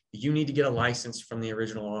part, you need to get a license from the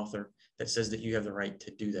original author that says that you have the right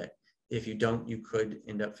to do that. If you don't, you could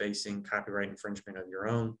end up facing copyright infringement of your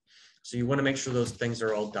own. So you want to make sure those things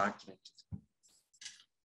are all documented.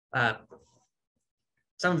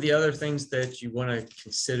 Some of the other things that you want to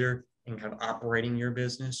consider in kind of operating your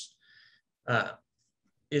business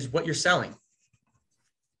is what you're selling.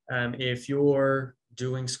 If you're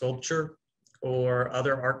doing sculpture or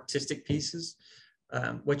other artistic pieces,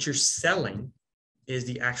 what you're selling is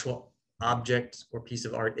the actual object or piece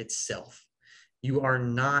of art itself. You are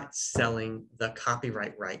not selling the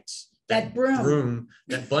copyright rights. That broom,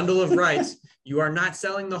 that bundle of rights, you are not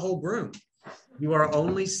selling the whole broom. You are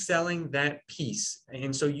only selling that piece.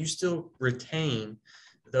 And so you still retain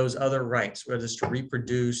those other rights, whether it's to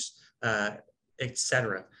reproduce,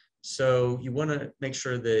 etc. So you want to make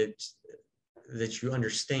sure that you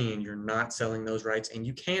understand you're not selling those rights, and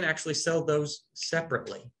you can actually sell those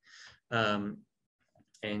separately.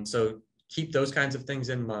 And so keep those kinds of things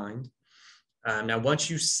in mind. Now, once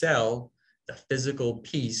you sell the physical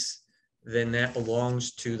piece, then that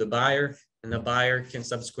belongs to the buyer, and the buyer can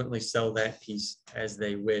subsequently sell that piece as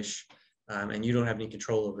they wish, and you don't have any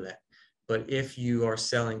control over that. But if you are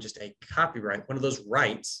selling just a copyright, one of those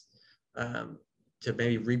rights to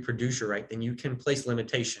maybe reproduce your right, then you can place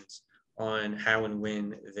limitations on how and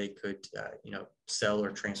when they could, sell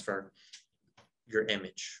or transfer your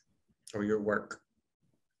image or your work.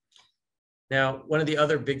 Now, one of the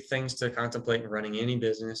other big things to contemplate in running any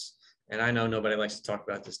business, and I know nobody likes to talk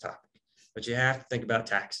about this topic, but you have to think about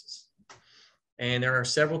taxes. And there are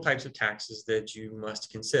several types of taxes that you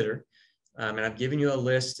must consider. And I've given you a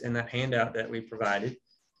list in that handout that we provided.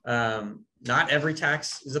 Not every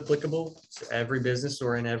tax is applicable to every business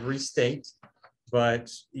or in every state,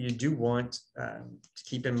 but you do want to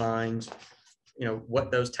keep in mind,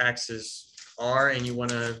 what those taxes are, and you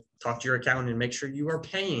want to talk to your accountant and make sure you are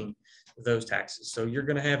paying those taxes. So you're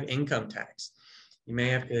going to have income tax. You may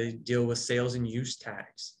have to deal with sales and use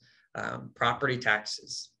tax, property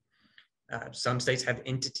taxes. Some states have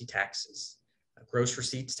entity taxes, gross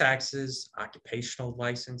receipts taxes, occupational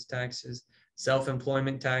license taxes,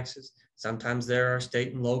 self-employment taxes. Sometimes there are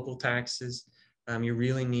state and local taxes. you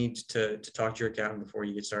really need to talk to your accountant before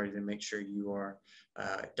you get started and make sure you are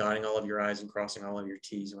dotting all of your I's and crossing all of your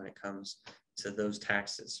T's when it comes to those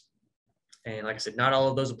taxes. And like I said, not all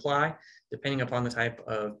of those apply, depending upon the type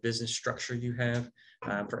of business structure you have.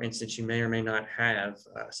 For instance, you may or may not have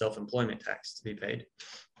self-employment tax to be paid.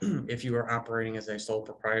 If you are operating as a sole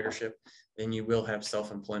proprietorship, then you will have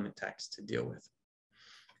self-employment tax to deal with.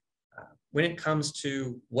 When it comes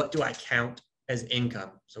to what do I count as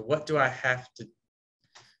income? So what do I have to,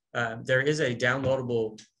 there is a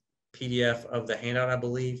downloadable PDF of the handout, I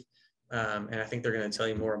believe. And I think they're going to tell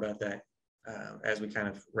you more about that as we kind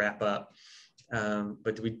of wrap up.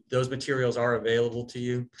 But those materials are available to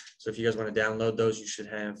you. So if you guys want to download those, you should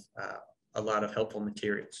have a lot of helpful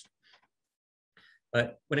materials.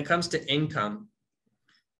 But when it comes to income,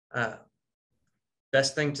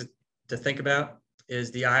 best thing to think about is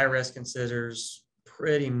the IRS considers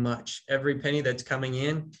pretty much every penny that's coming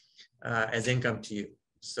in as income to you.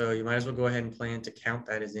 So you might as well go ahead and plan to count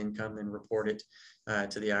that as income and report it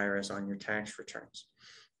to the IRS on your tax returns.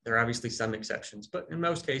 There are obviously some exceptions, but in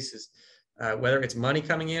most cases, whether it's money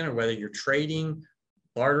coming in or whether you're trading,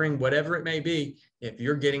 bartering, whatever it may be, if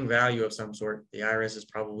you're getting value of some sort, the IRS is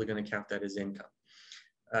probably going to count that as income.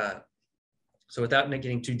 So without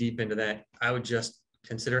getting too deep into that, I would just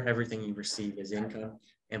consider everything you receive as income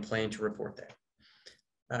and plan to report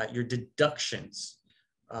that. Your deductions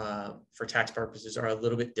for tax purposes are a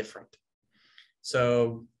little bit different.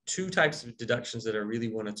 So two types of deductions that I really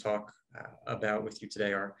want to talk about with you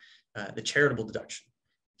today are the charitable deduction.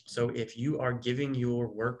 So if you are giving your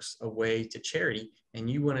works away to charity and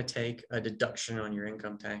you want to take a deduction on your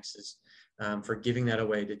income taxes for giving that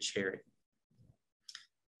away to charity.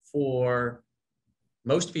 For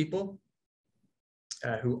most people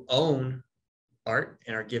who own art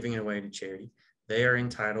and are giving it away to charity, they are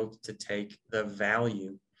entitled to take the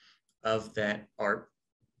value of that art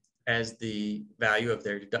as the value of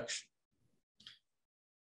their deduction.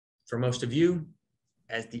 For most of you,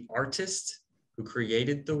 as the artist who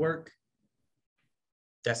created the work,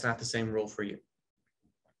 that's not the same rule for you.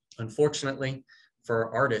 Unfortunately,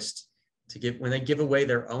 for artists to give, when they give away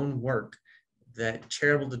their own work, that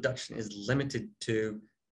charitable deduction is limited to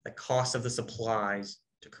the cost of the supplies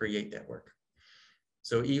to create that work.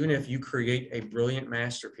 So even if you create a brilliant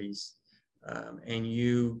masterpiece and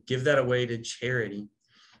you give that away to charity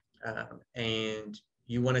and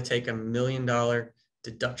you want to take $1 million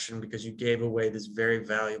deduction because you gave away this very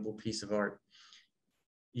valuable piece of art,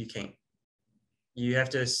 you can't. You have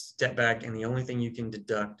to step back, and the only thing you can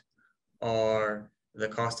deduct are the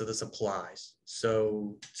cost of the supplies.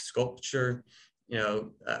 So sculpture, you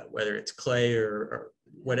know, whether it's clay or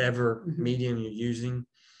whatever medium you're using,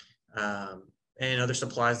 and other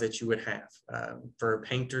supplies that you would have. For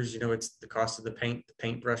painters, you know, it's the cost of the paint, the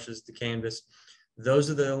paint brushes, the canvas. Those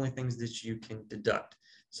are the only things that you can deduct.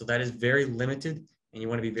 So that is very limited, and you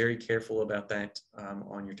want to be very careful about that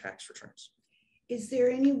on your tax returns. Is there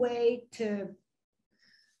any way to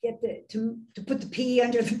get to put the pea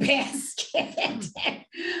under the basket?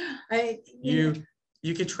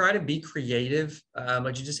 You could try to be creative,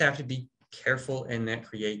 but you just have to be careful in that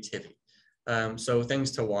creativity. So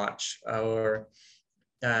things to watch, or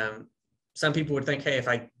some people would think, hey, if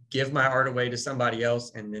I give my art away to somebody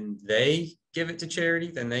else and then they give it to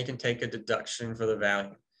charity, then they can take a deduction for the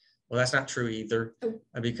value. Well, that's not true either,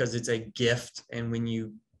 because it's a gift. And when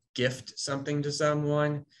you gift something to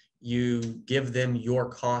someone, you give them your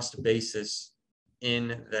cost basis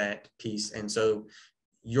in that piece. And so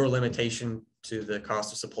your limitation to the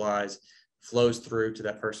cost of supplies flows through to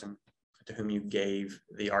that person to whom you gave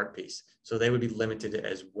the art piece. So they would be limited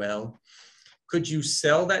as well. Could you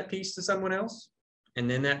sell that piece to someone else and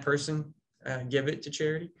then that person give it to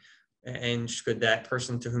charity? And could that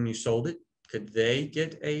person to whom you sold it, could they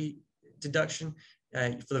get a deduction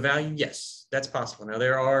for the value? Yes, that's possible. Now,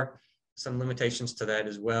 there are some limitations to that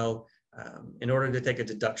as well. In order to take a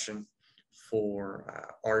deduction for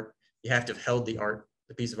art, you have to have held the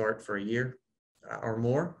piece of art for a year or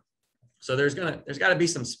more. So there's got to be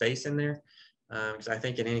some space in there, because I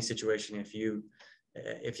think in any situation, if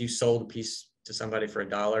you sold a piece to somebody for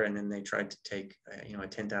 $1 and then they tried to take a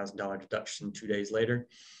 $10,000 deduction 2 days later,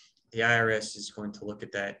 the IRS is going to look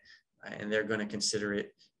at that and they're going to consider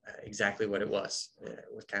it exactly what it was,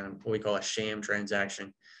 with kind of what we call a sham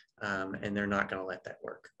transaction, and they're not going to let that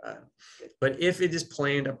work. But if it is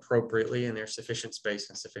planned appropriately and there's sufficient space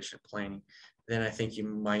and sufficient planning, then I think you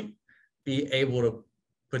might be able to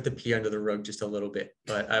put the pea under the rug just a little bit.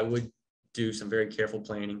 But I would do some very careful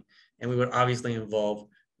planning, and we would obviously involve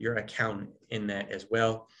your accountant in that as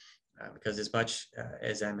well, because as much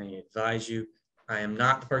as I may advise you, I am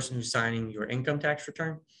not the person who's signing your income tax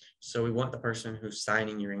return. So we want the person who's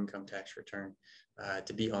signing your income tax return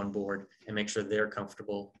to be on board and make sure they're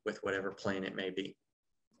comfortable with whatever plan it may be.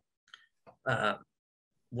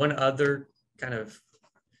 One other kind of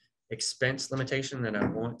expense limitation that I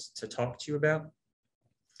want to talk to you about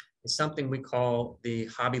is something we call the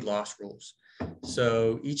hobby loss rules.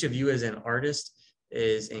 So each of you as an artist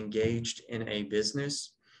is engaged in a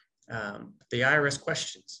business. The IRS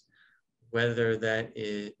questions whether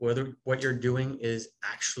what you're doing is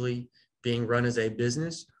actually being run as a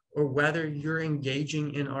business or whether you're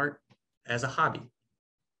engaging in art as a hobby.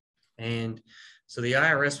 And so the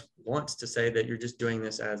IRS wants to say that you're just doing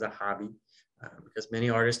this as a hobby because many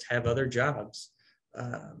artists have other jobs,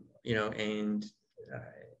 you know, and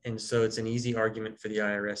so it's an easy argument for the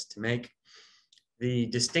IRS to make. The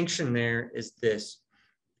distinction there is this: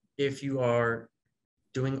 if you are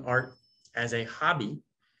doing art as a hobby,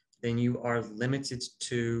 then you are limited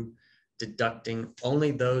to deducting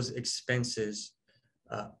only those expenses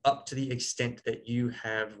up to the extent that you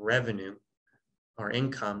have revenue or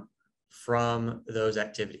income from those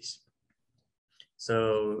activities.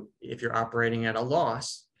 So if you're operating at a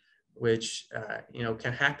loss, which you know,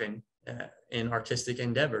 can happen in artistic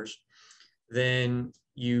endeavors, then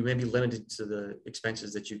you may be limited to the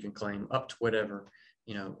expenses that you can claim up to whatever,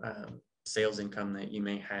 you know, sales income that you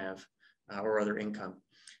may have or other income.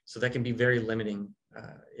 So that can be very limiting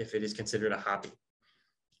if it is considered a hobby.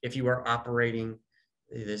 If you are operating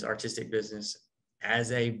this artistic business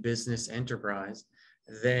as a business enterprise,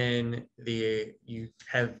 then you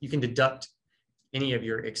can deduct any of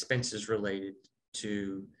your expenses related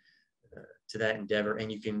to that endeavor,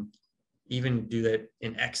 and you can even do that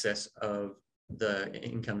in excess of the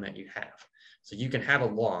income that you have. So you can have a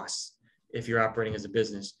loss if you're operating as a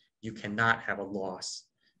business. You cannot have a loss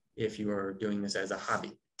if you are doing this as a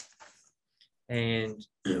hobby. And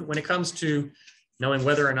when it comes to knowing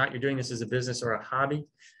whether or not you're doing this as a business or a hobby,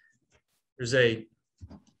 there's a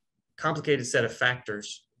complicated set of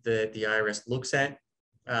factors that the IRS looks at.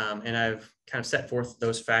 And I've kind of set forth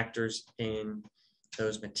those factors in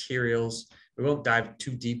those materials. We won't dive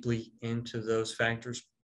too deeply into those factors,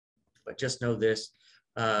 but just know this: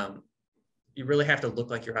 you really have to look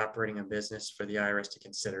like you're operating a business for the IRS to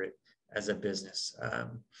consider it as a business.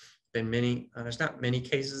 There's not many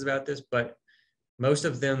cases about this, but most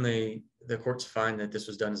of them, the courts find that this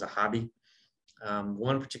was done as a hobby.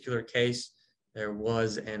 One particular case, there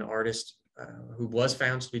was an artist who was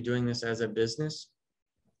found to be doing this as a business.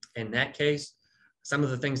 In that case, some of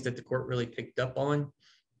the things that the court really picked up on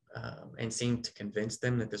and seemed to convince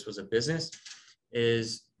them that this was a business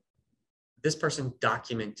is this person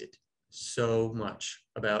documented so much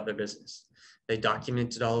about their business. They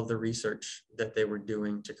documented all of the research that they were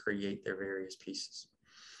doing to create their various pieces.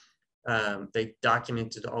 They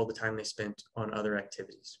documented all the time they spent on other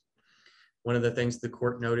activities. One of the things the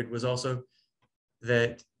court noted was also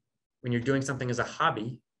that when you're doing something as a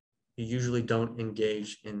hobby, you usually don't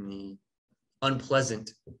engage in the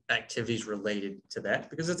unpleasant activities related to that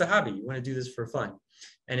because it's a hobby. You want to do this for fun.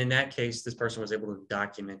 And in that case, this person was able to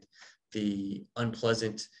document the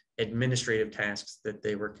unpleasant administrative tasks that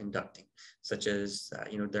they were conducting, such as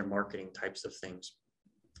you know, their marketing types of things,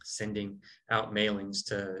 sending out mailings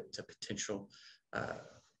to potential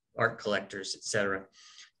art collectors, etc.,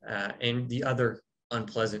 and the other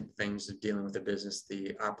unpleasant things of dealing with a business,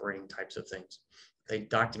 the operating types of things. They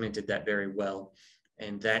documented that very well,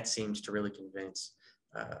 and that seems to really convince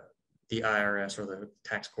the IRS or the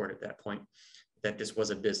tax court at that point that this was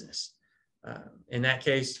a business. In that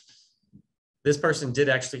case, this person did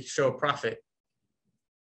actually show a profit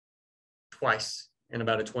twice in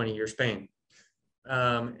about a 20-year span.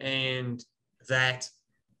 And that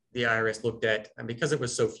the IRS looked at, and because it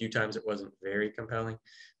was so few times, it wasn't very compelling.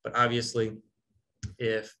 But obviously,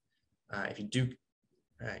 if you do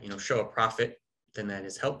you know, show a profit, then that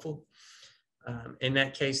is helpful. In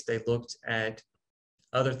that case, they looked at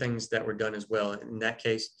other things that were done as well. In that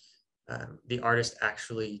case, the artist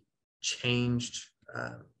actually changed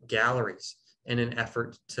galleries in an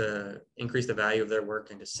effort to increase the value of their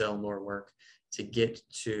work and to sell more work to get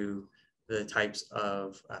to the types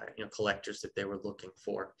of you know, collectors that they were looking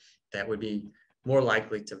for that would be more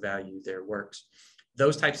likely to value their works.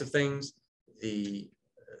 Those types of things, the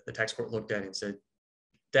tax court looked at and said,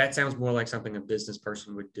 that sounds more like something a business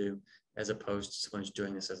person would do as opposed to someone who's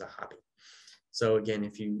doing this as a hobby. So again,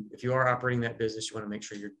 if you are operating that business, you want to make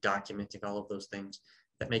sure you're documenting all of those things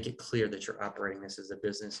that make it clear that you're operating this as a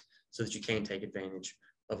business so that you can take advantage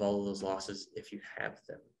of all of those losses if you have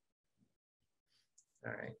them.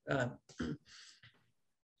 All right.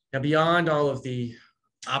 Now, beyond all of the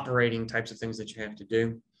operating types of things that you have to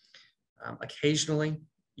do. Occasionally,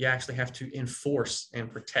 you actually have to enforce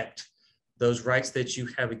and protect those rights that you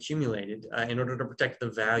have accumulated in order to protect the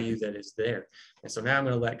value that is there. And so now I'm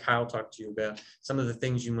going to let Kyle talk to you about some of the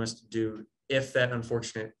things you must do if that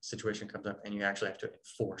unfortunate situation comes up and you actually have to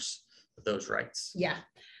enforce those rights. Yeah.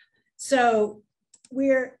 So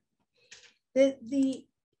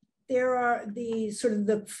there are the sort of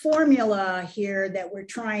the formula here that we're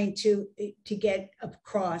trying to get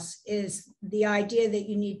across is the idea that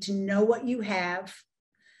you need to know what you have.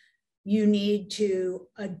 You need to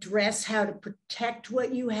address how to protect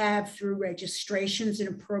what you have through registrations and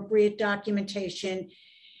appropriate documentation.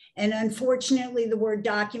 And unfortunately, the word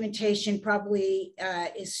documentation probably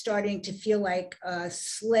is starting to feel like a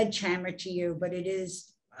sledgehammer to you, but it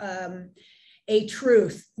is a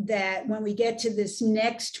truth that when we get to this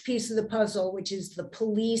next piece of the puzzle, which is the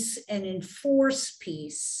police and enforce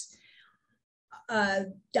piece,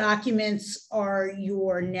 documents are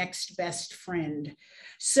your next best friend.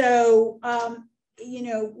 So, you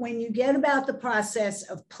know, when you get about the process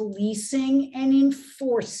of policing and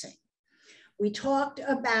enforcing, we talked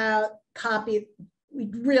about we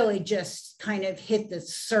really just kind of hit the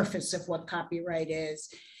surface of what copyright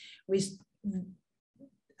is.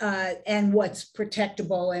 And what's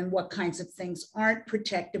protectable and what kinds of things aren't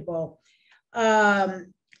protectable.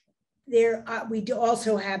 We do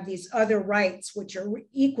also have these other rights, which are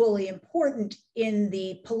equally important in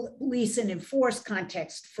the police and enforce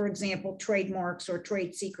context, for example, trademarks or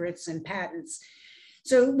trade secrets and patents.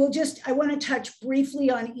 So I want to touch briefly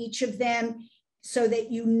on each of them so that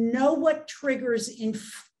you know what triggers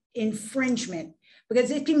infringement, because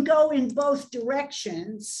it can go in both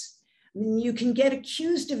directions. I mean, you can get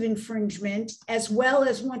accused of infringement as well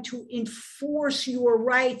as want to enforce your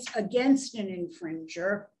rights against an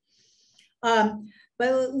infringer.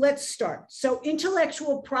 But let's start. So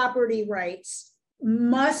intellectual property rights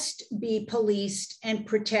must be policed and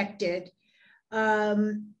protected.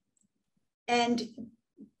 And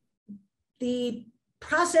the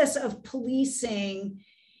process of policing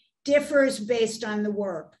differs based on the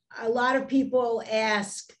work. A lot of people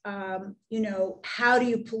ask, you know, how do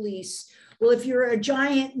you police? Well, if you're a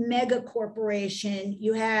giant mega corporation,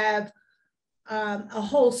 you have a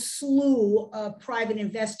whole slew of private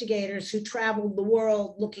investigators who travel the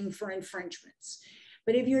world looking for infringements.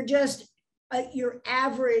 But if you're just your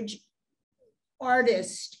average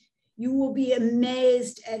artist, you will be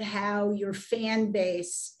amazed at how your fan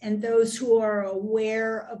base and those who are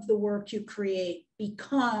aware of the work you create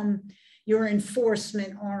become your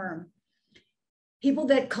enforcement arm. People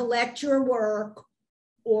that collect your work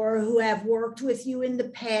or who have worked with you in the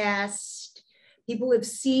past, people who have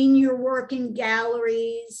seen your work in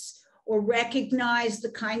galleries or recognize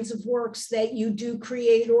the kinds of works that you do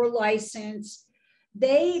create or license,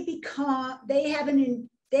 they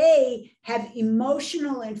have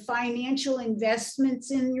emotional and financial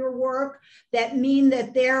investments in your work that mean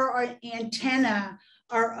that their antenna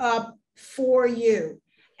are up for you.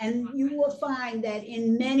 And you will find that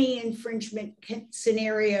in many infringement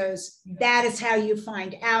scenarios, that is how you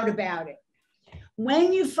find out about it.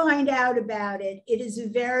 When you find out about it, it is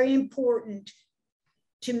very important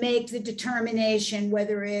to make the determination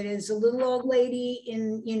whether it is a little old lady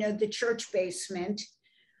in, you know, the church basement,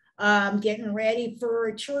 getting ready for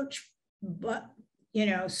a church, you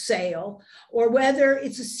know, sale, or whether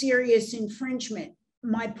it's a serious infringement.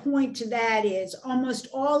 My point to that is almost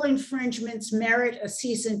all infringements merit a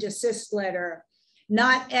cease and desist letter.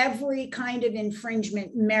 Not every kind of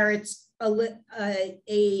infringement merits an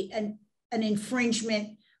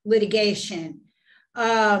infringement litigation.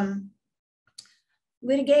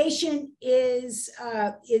 Litigation is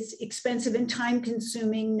expensive and time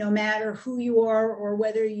consuming, no matter who you are or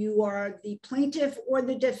whether you are the plaintiff or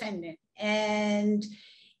the defendant. And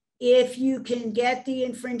if you can get the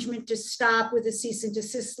infringement to stop with a cease and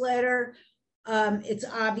desist letter, it's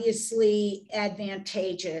obviously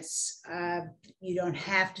advantageous. You don't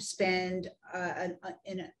have to spend an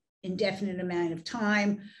indefinite amount of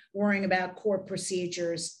time worrying about court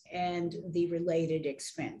procedures and the related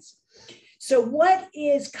expense. So what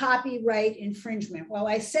is copyright infringement? Well,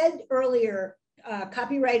 I said earlier,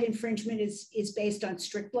 copyright infringement is based on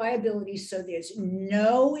strict liability, so there's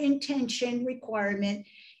no intention requirement.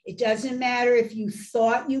 It doesn't matter if you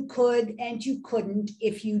thought you could and you couldn't.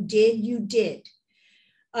 If you did, you did.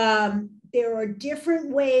 There are different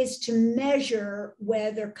ways to measure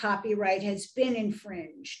whether copyright has been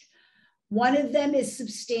infringed. One of them is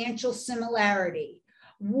substantial similarity.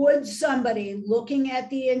 Would somebody looking at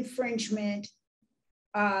the infringement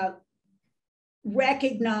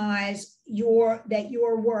recognize that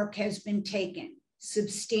your work has been taken?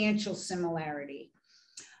 substantial similarity.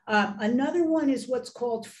 Another one is what's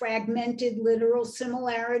called fragmented literal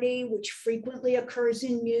similarity, which frequently occurs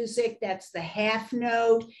in music. That's the half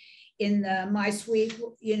note in the My Sweet,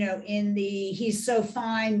 in the He's So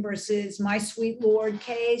Fine versus My Sweet Lord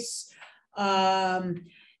case.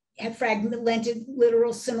 Fragmented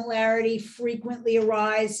literal similarity frequently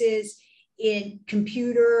arises in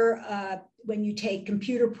computer, when you take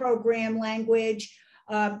computer program language.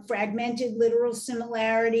 Fragmented literal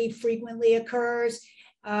similarity frequently occurs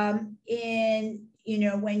in,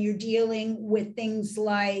 when you're dealing with things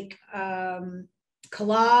like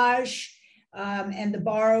collage and the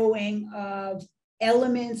borrowing of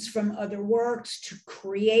elements from other works to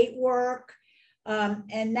create work.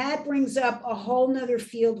 And that brings up a whole nother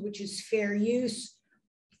field, which is fair use.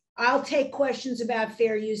 I'll take questions about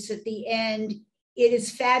fair use at the end. It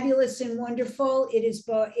is fabulous and wonderful. It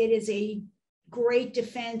is a great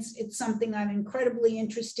defense. It's something I'm incredibly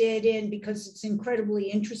interested in because it's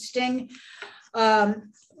incredibly interesting.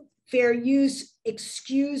 Fair use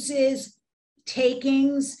excuses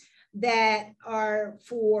takings that are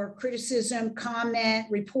for criticism, comment,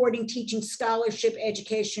 reporting, teaching, scholarship,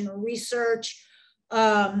 education, or research.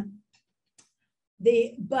 But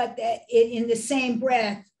in the same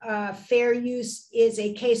breath, fair use is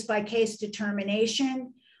a case-by-case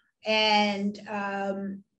determination, and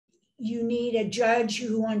you need a judge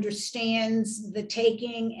who understands the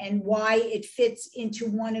taking and why it fits into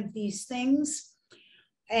one of these things.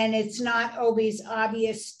 And it's not always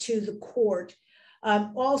obvious to the court.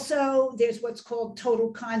 Also, there's what's called total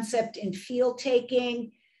concept and field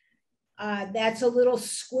taking. That's a little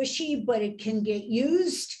squishy, but it can get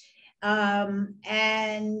used. And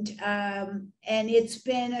it's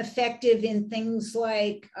been effective in things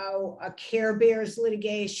like a Care Bears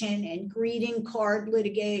litigation and greeting card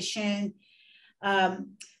litigation.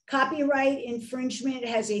 Copyright infringement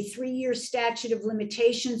has a 3-year statute of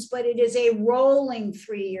limitations, but it is a rolling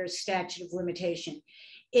 3-year statute of limitation.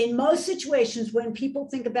 In most situations, when people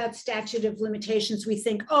think about statute of limitations, we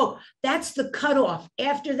think, oh, that's the cutoff.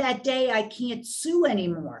 After that day, I can't sue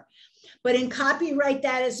anymore. But in copyright,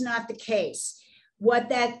 that is not the case. What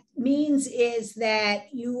that means is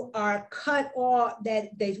that you are cut off,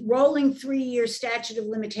 that the rolling 3-year statute of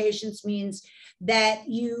limitations means that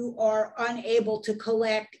you are unable to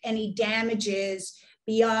collect any damages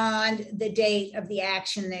beyond the date of the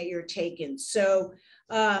action that you're taking. So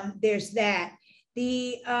there's that.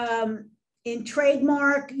 In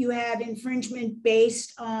trademark, you have infringement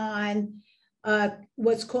based on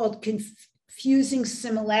what's called confusing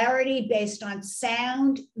similarity based on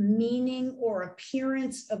sound, meaning, or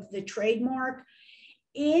appearance of the trademark.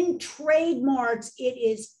 In trademarks, it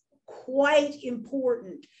is quite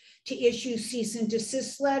important to issue cease and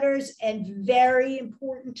desist letters, and very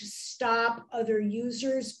important to stop other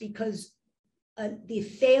users, because the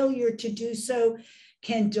failure to do so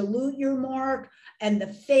can dilute your mark, and the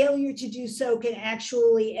failure to do so can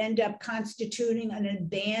actually end up constituting an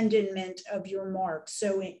abandonment of your mark.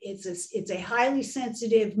 So it's a highly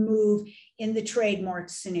sensitive move in the trademark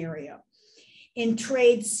scenario. In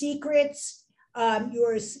trade secrets,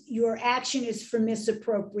 your action is for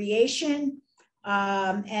misappropriation,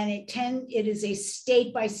 and it is a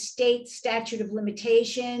state-by-state statute of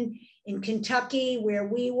limitation. In Kentucky, where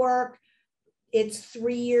we work, it's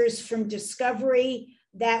 3 years from discovery.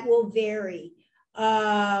 That will vary.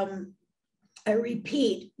 I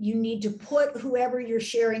repeat, you need to put whoever you're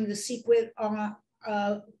sharing the secret on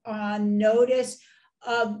notice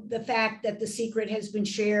of the fact that the secret has been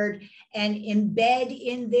shared, and embed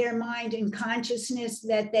in their mind and consciousness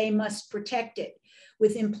that they must protect it.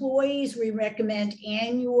 With employees, we recommend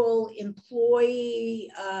annual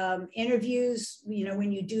employee interviews.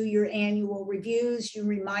 When you do your annual reviews, you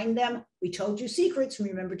remind them, we told you secrets,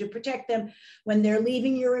 remember to protect them. When they're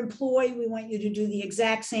leaving your employ, we want you to do the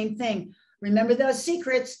exact same thing. Remember those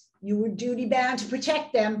secrets, you were duty bound to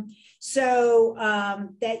protect them, so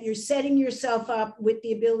that you're setting yourself up with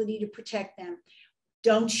the ability to protect them.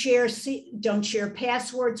 Don't share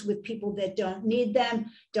passwords with people that don't need them.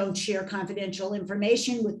 Don't share confidential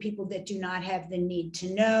information with people that do not have the need to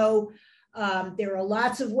know. There are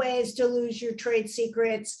lots of ways to lose your trade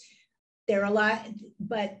secrets. There are a lot,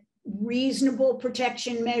 but reasonable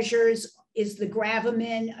protection measures is the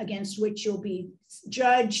gravamen against which you'll be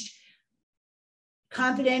judged.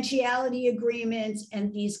 Confidentiality agreements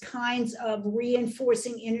and these kinds of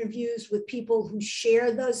reinforcing interviews with people who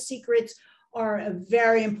share those secrets are a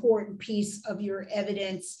very important piece of your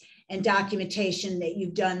evidence and documentation that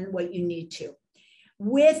you've done what you need to.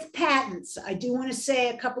 With patents, I do want to say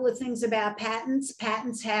a couple of things about patents.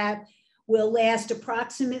 Patents have will last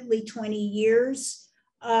approximately 20 years.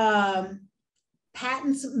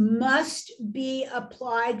 Patents must be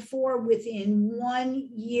applied for within 1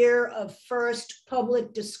 year of first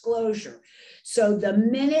public disclosure. So the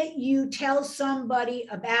minute you tell somebody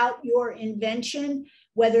about your invention,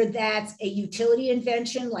 whether that's a utility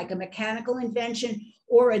invention, like a mechanical invention,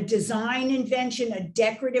 or a design invention, a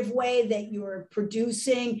decorative way that you're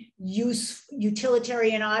producing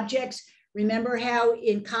utilitarian objects. Remember how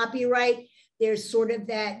in copyright, there's sort of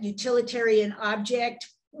that utilitarian object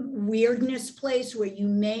weirdness place where you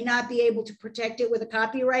may not be able to protect it with a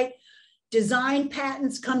copyright? Design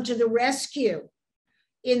patents come to the rescue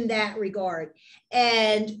in that regard.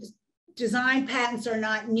 And design patents are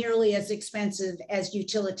not nearly as expensive as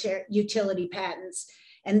utility patents.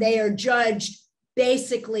 And they are judged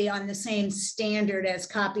basically on the same standard as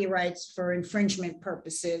copyrights for infringement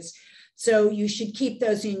purposes. So you should keep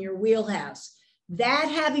those in your wheelhouse. That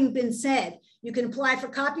having been said, you can apply for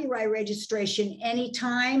copyright registration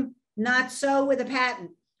anytime, not so with a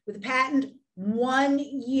patent. With a patent, 1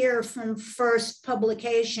 year from first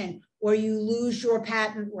publication, or you lose your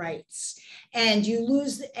patent rights. And you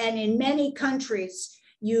lose, and in many countries,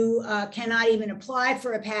 you cannot even apply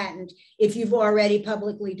for a patent if you've already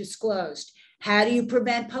publicly disclosed. How do you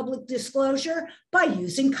prevent public disclosure? By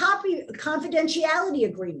using confidentiality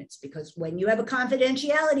agreements, because when you have a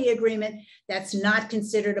confidentiality agreement, that's not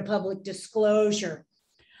considered a public disclosure.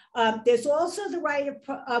 There's also the right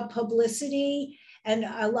of publicity, and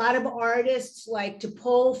a lot of artists like to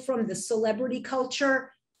pull from the celebrity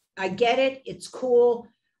culture. I get it, it's cool,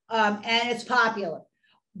 and it's popular,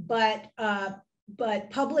 but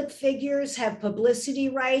public figures have publicity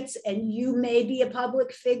rights, and you may be a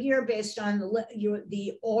public figure based on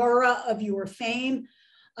the aura of your fame,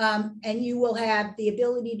 and you will have the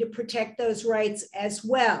ability to protect those rights as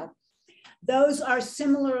well. Those are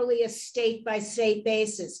similarly a state-by-state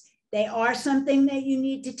basis. They are something that you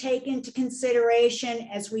need to take into consideration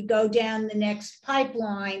as we go down the next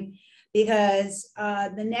pipeline, because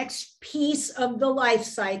the next piece of the life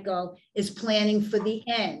cycle is planning for the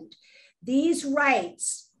end. These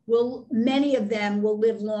rights many of them will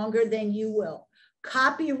live longer than you will.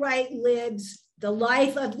 Copyright lives the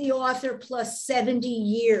life of the author plus 70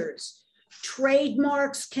 years.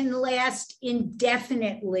 Trademarks can last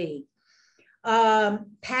indefinitely.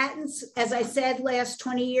 Patents, as I said, last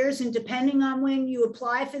 20 years, and depending on when you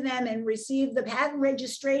apply for them and receive the patent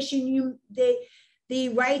registration, the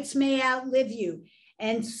rights may outlive you.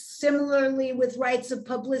 And similarly with rights of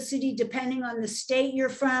publicity, depending on the state you're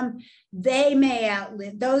from,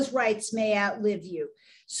 those rights may outlive you.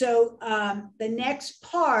 So the next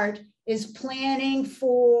part is planning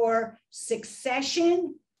for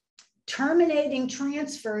succession, terminating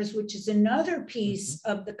transfers, which is another piece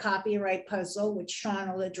of the copyright puzzle, which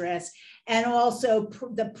Sean will address, and also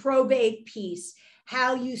the probate piece,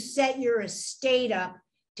 how you set your estate up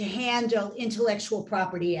to handle intellectual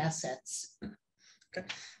property assets. Okay.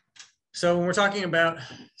 So when we're talking about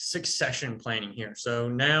succession planning here, so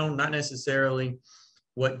now not necessarily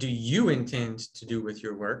what do you intend to do with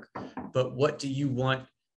your work, but what do you want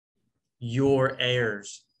your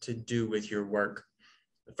heirs to do with your work?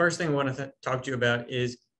 The first thing I want to talk to you about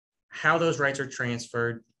is how those rights are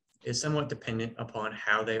transferred is somewhat dependent upon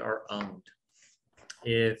how they are owned.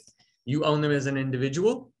 If you own them as an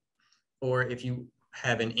individual, or if you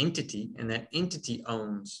have an entity and that entity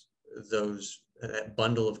owns that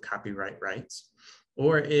bundle of copyright rights,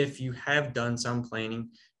 or if you have done some planning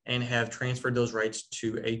and have transferred those rights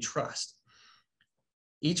to a trust.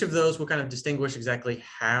 Each of those will kind of distinguish exactly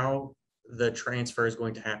how the transfer is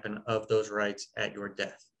going to happen of those rights at your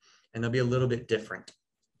death. And they'll be a little bit different.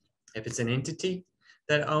 If it's an entity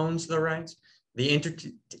that owns the rights, the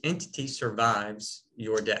entity survives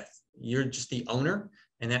your death. You're just the owner,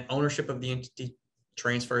 and that ownership of the entity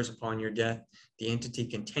transfers upon your death. The entity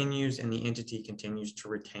continues, and the entity continues to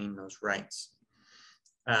retain those rights.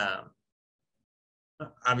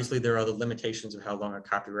 Obviously, there are other limitations of how long a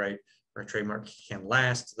copyright or a trademark can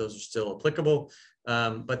last. Those are still applicable,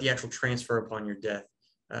 but the actual transfer upon your death,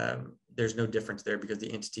 there's no difference there because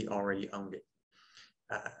the entity already owned it.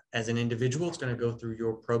 As an individual, it's going to go through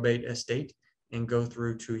your probate estate and go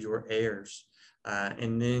through to your heirs.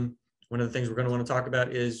 And then one of the things we're going to want to talk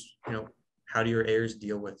about is, how do your heirs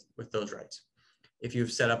deal with those rights? If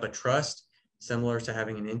you've set up a trust, similar to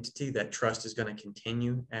having an entity, that trust is going to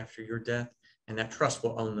continue after your death, and that trust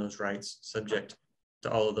will own those rights subject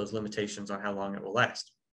to all of those limitations on how long it will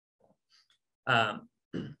last.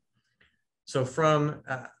 So from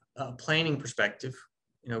a planning perspective,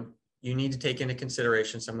 you need to take into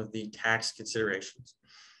consideration some of the tax considerations.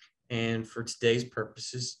 And for today's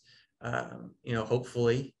purposes,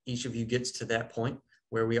 hopefully each of you gets to that point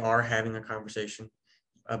where we are having a conversation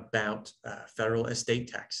about federal estate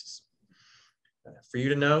taxes. For you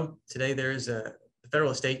to know, today there is the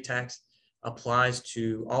federal estate tax applies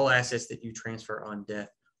to all assets that you transfer on death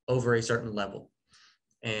over a certain level.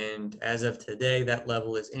 And as of today, that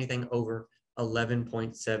level is anything over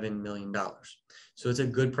 $11.7 million. So it's a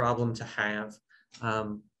good problem to have,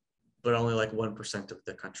 but only like 1% of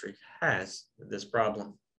the country has this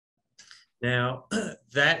problem. Now,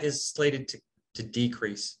 that is slated to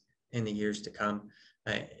decrease in the years to come.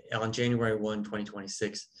 On January 1,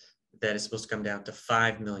 2026, that is supposed to come down to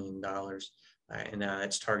 $5 million. And now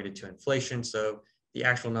that's targeted to inflation. So the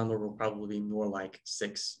actual number will probably be more like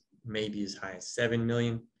 6, maybe as high as 7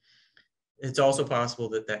 million. It's also possible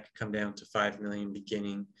that that could come down to 5 million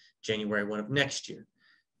beginning January 1 of next year.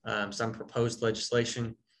 Some proposed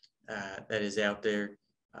legislation that is out there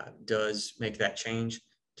does make that change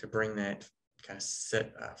to bring that kind of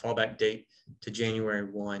set fallback date to January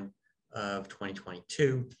 1 of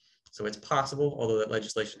 2022. So it's possible, although that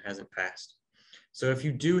legislation hasn't passed. So if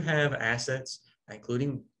you do have assets,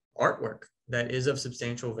 including artwork, that is of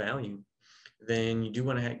substantial value, then you do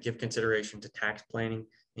want to give consideration to tax planning,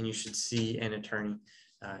 and you should see an attorney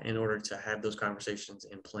in order to have those conversations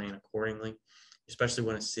and plan accordingly. You especially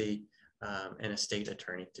want to see an estate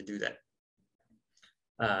attorney to do that.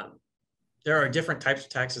 There are different types of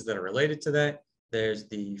taxes that are related to that. There's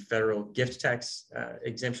the federal gift tax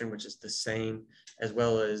exemption, which is the same, as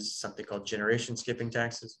well as something called generation skipping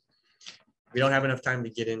taxes. We don't have enough time to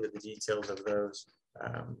get into the details of those,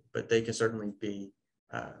 but they can certainly be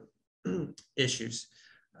issues.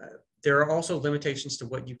 There are also limitations to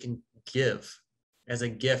what you can give as a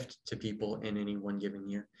gift to people in any one given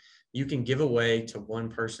year. You can give away to one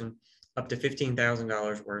person up to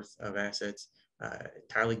 $15,000 worth of assets,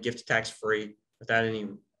 entirely gift tax free, without any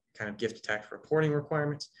kind of gift tax reporting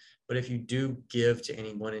requirements. But if you do give to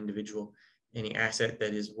any one individual any asset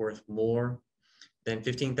that is worth more than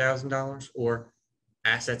 $15,000, or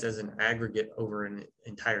assets as an aggregate over an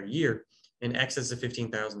entire year in excess of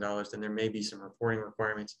 $15,000, then there may be some reporting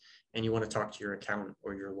requirements, and you want to talk to your accountant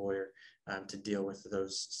or your lawyer to deal with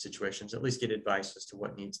those situations, at least get advice as to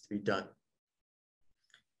what needs to be done.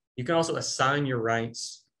 You can also assign your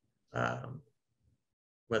rights,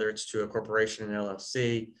 whether it's to a corporation, an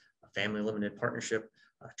LLC, a family limited partnership,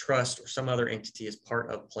 a trust, or some other entity as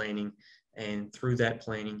part of planning. And through that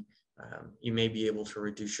planning, you may be able to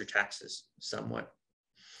reduce your taxes somewhat.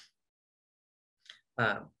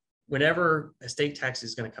 Whenever estate tax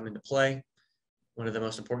is going to come into play, one of the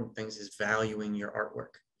most important things is valuing your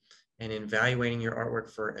artwork. And in valuating your artwork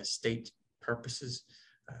for estate purposes,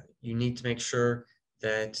 you need to make sure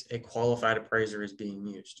that a qualified appraiser is being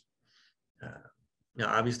used. Now,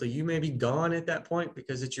 obviously, you may be gone at that point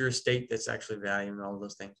because it's your estate that's actually valuing all of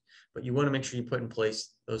those things. But you want to make sure you put in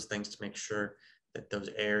place those things to make sure that those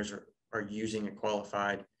heirs are using a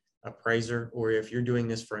qualified appraiser. Or if you're doing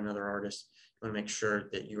this for another artist, you want to make sure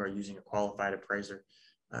that you are using a qualified appraiser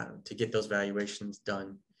to get those valuations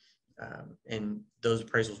done. And those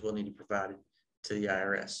appraisals will need to be provided to the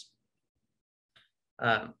IRS.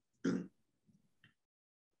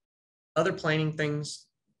 Other planning things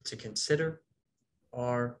to consider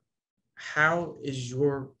are, how is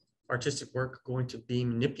your artistic work going to be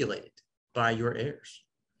manipulated by your heirs?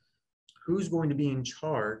 Who's going to be in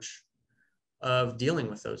charge of dealing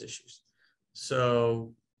with those issues?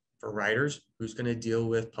 So for writers, who's going to deal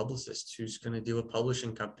with publicists? Who's going to deal with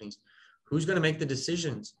publishing companies? Who's going to make the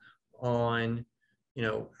decisions on,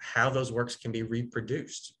 how those works can be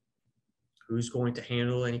reproduced? Who's going to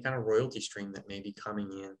handle any kind of royalty stream that may be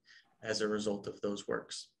coming in as a result of those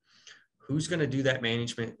works? Who's going to do that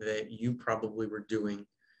management that you probably were doing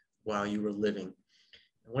while you were living?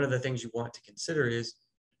 And one of the things you want to consider is,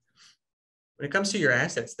 when it comes to your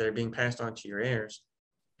assets that are being passed on to your heirs,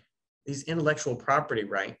 these intellectual property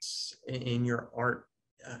rights in your art,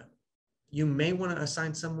 you may want to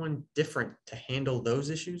assign someone different to handle those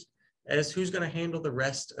issues, as who's going to handle the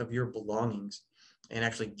rest of your belongings and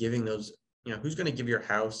actually giving those, who's going to give your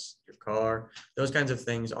house, your car, those kinds of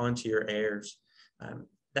things onto your heirs.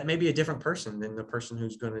 That may be a different person than the person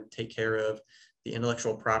who's going to take care of the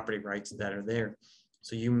intellectual property rights that are there.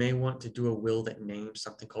 So you may want to do a will that names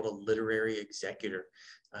something called a literary executor,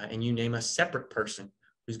 and you name a separate person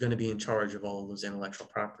who's going to be in charge of all of those intellectual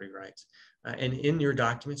property rights. And in your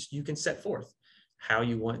documents, you can set forth how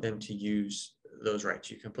you want them to use those rights.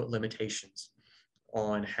 You can put limitations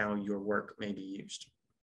on how your work may be used.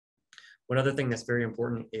 One other thing that's very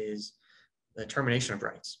important is the termination of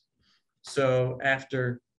rights. So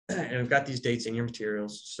after, and we've got these dates in your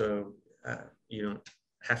materials, so you don't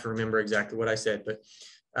have to remember exactly what I said, but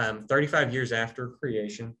 35 years after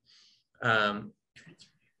creation,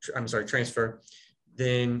 transfer,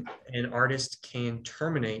 then an artist can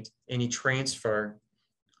terminate any transfer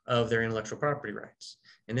of their intellectual property rights.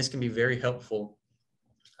 And this can be very helpful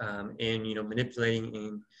in, manipulating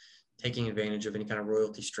and taking advantage of any kind of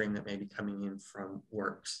royalty stream that may be coming in from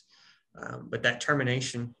works. But that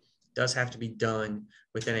termination does have to be done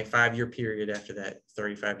within a 5-year period after that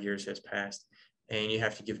 35 years has passed. And you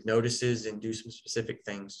have to give notices and do some specific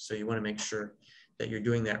things. So you want to make sure that you're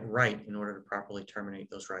doing that right in order to properly terminate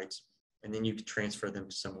those rights. And then you can transfer them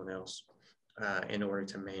to someone else in order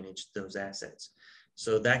to manage those assets.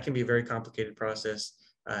 So that can be a very complicated process.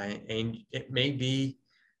 And it may be,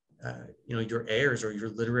 your heirs or your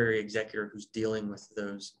literary executor who's dealing with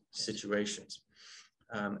those situations.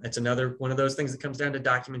 It's another one of those things that comes down to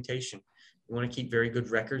documentation. You want to keep very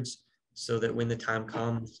good records so that when the time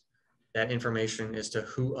comes, that information as to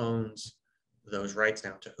who owns those rights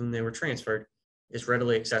now, to whom they were transferred, is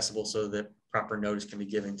readily accessible so that proper notice can be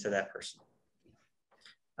given to that person.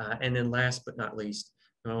 And then last but not least,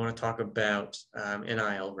 I want to talk about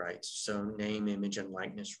NIL rights, so name, image, and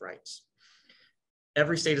likeness rights.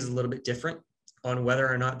 Every state is a little bit different on whether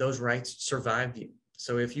or not those rights survive you.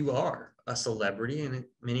 So if you are a celebrity, and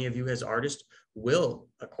many of you as artists will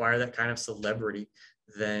acquire that kind of celebrity,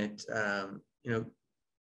 that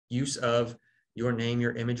use of your name,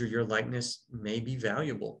 your image, or your likeness may be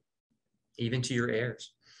valuable, even to your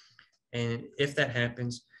heirs. And if that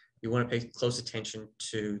happens, you want to pay close attention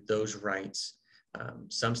to those rights.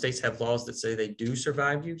 Some states have laws that say they do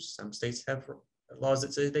survive you. Some states have laws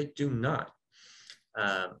that say they do not.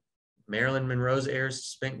 Marilyn Monroe's heirs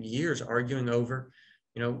spent years arguing over,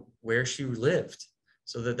 where she lived,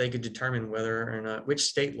 so that they could determine whether or not which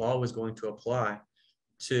state law was going to apply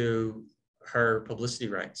to her publicity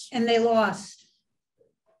rights. And they lost.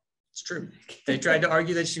 It's true. They tried to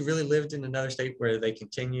argue that she really lived in another state, where they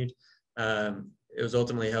continued. It was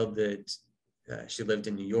ultimately held that she lived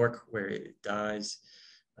in New York, where it dies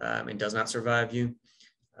and does not survive you.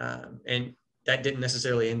 And that didn't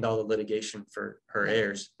necessarily end all the litigation for her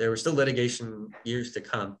heirs. There was still litigation years to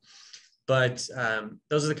come. But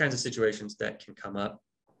those are the kinds of situations that can come up.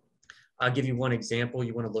 I'll give you one example.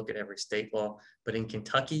 You want to look at every state law, but in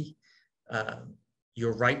Kentucky,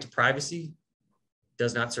 your right to privacy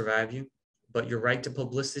does not survive you, but your right to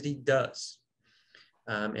publicity does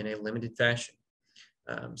in a limited fashion.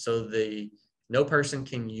 So no person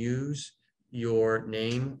can use your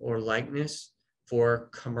name or likeness for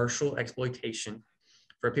commercial exploitation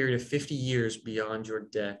for a period of 50 years beyond your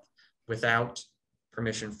death without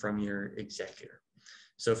permission from your executor.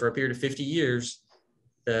 So for a period of 50 years,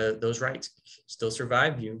 those rights still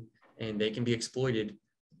survive you, and they can be exploited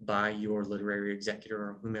by your literary executor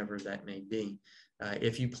or whomever that may be,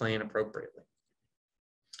 if you plan appropriately.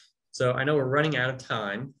 So I know we're running out of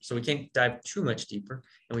time, so we can't dive too much deeper.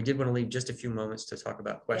 And we did want to leave just a few moments to talk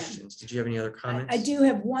about questions. Yeah. Did you have any other comments? I do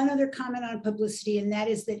have one other comment on publicity, and that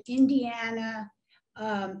is that Indiana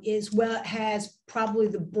has probably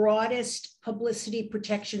the broadest publicity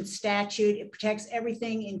protection statute. It protects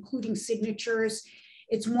everything, including signatures.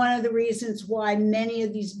 It's one of the reasons why many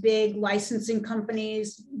of these big licensing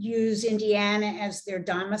companies use Indiana as their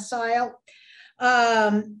domicile.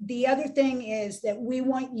 The other thing is that we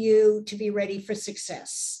want you to be ready for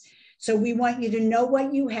success. So we want you to know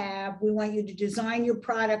what you have. We want you to design your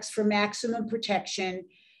products for maximum protection,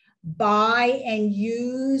 buy and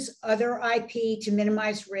use other IP to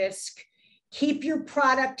minimize risk, keep your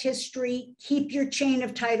product history, keep your chain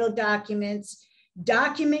of title documents,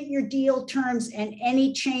 document your deal terms and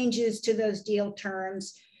any changes to those deal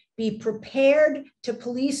terms, be prepared to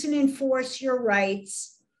police and enforce your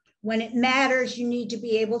rights. When it matters, you need to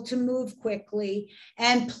be able to move quickly.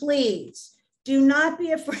 And please, do not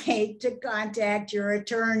be afraid to contact your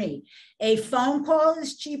attorney. A phone call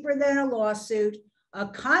is cheaper than a lawsuit. A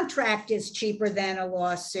contract is cheaper than a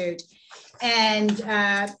lawsuit. And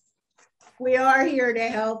we are here to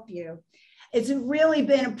help you. It's really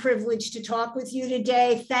been a privilege to talk with you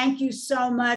today. Thank you so much.